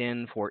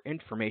LinkedIn for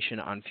information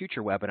on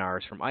future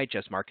webinars from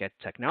IHS Markit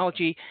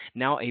Technology,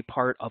 now a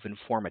part of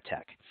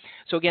Informatech.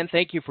 So again,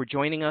 thank you for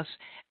joining us,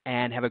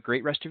 and have a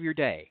great rest of your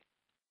day.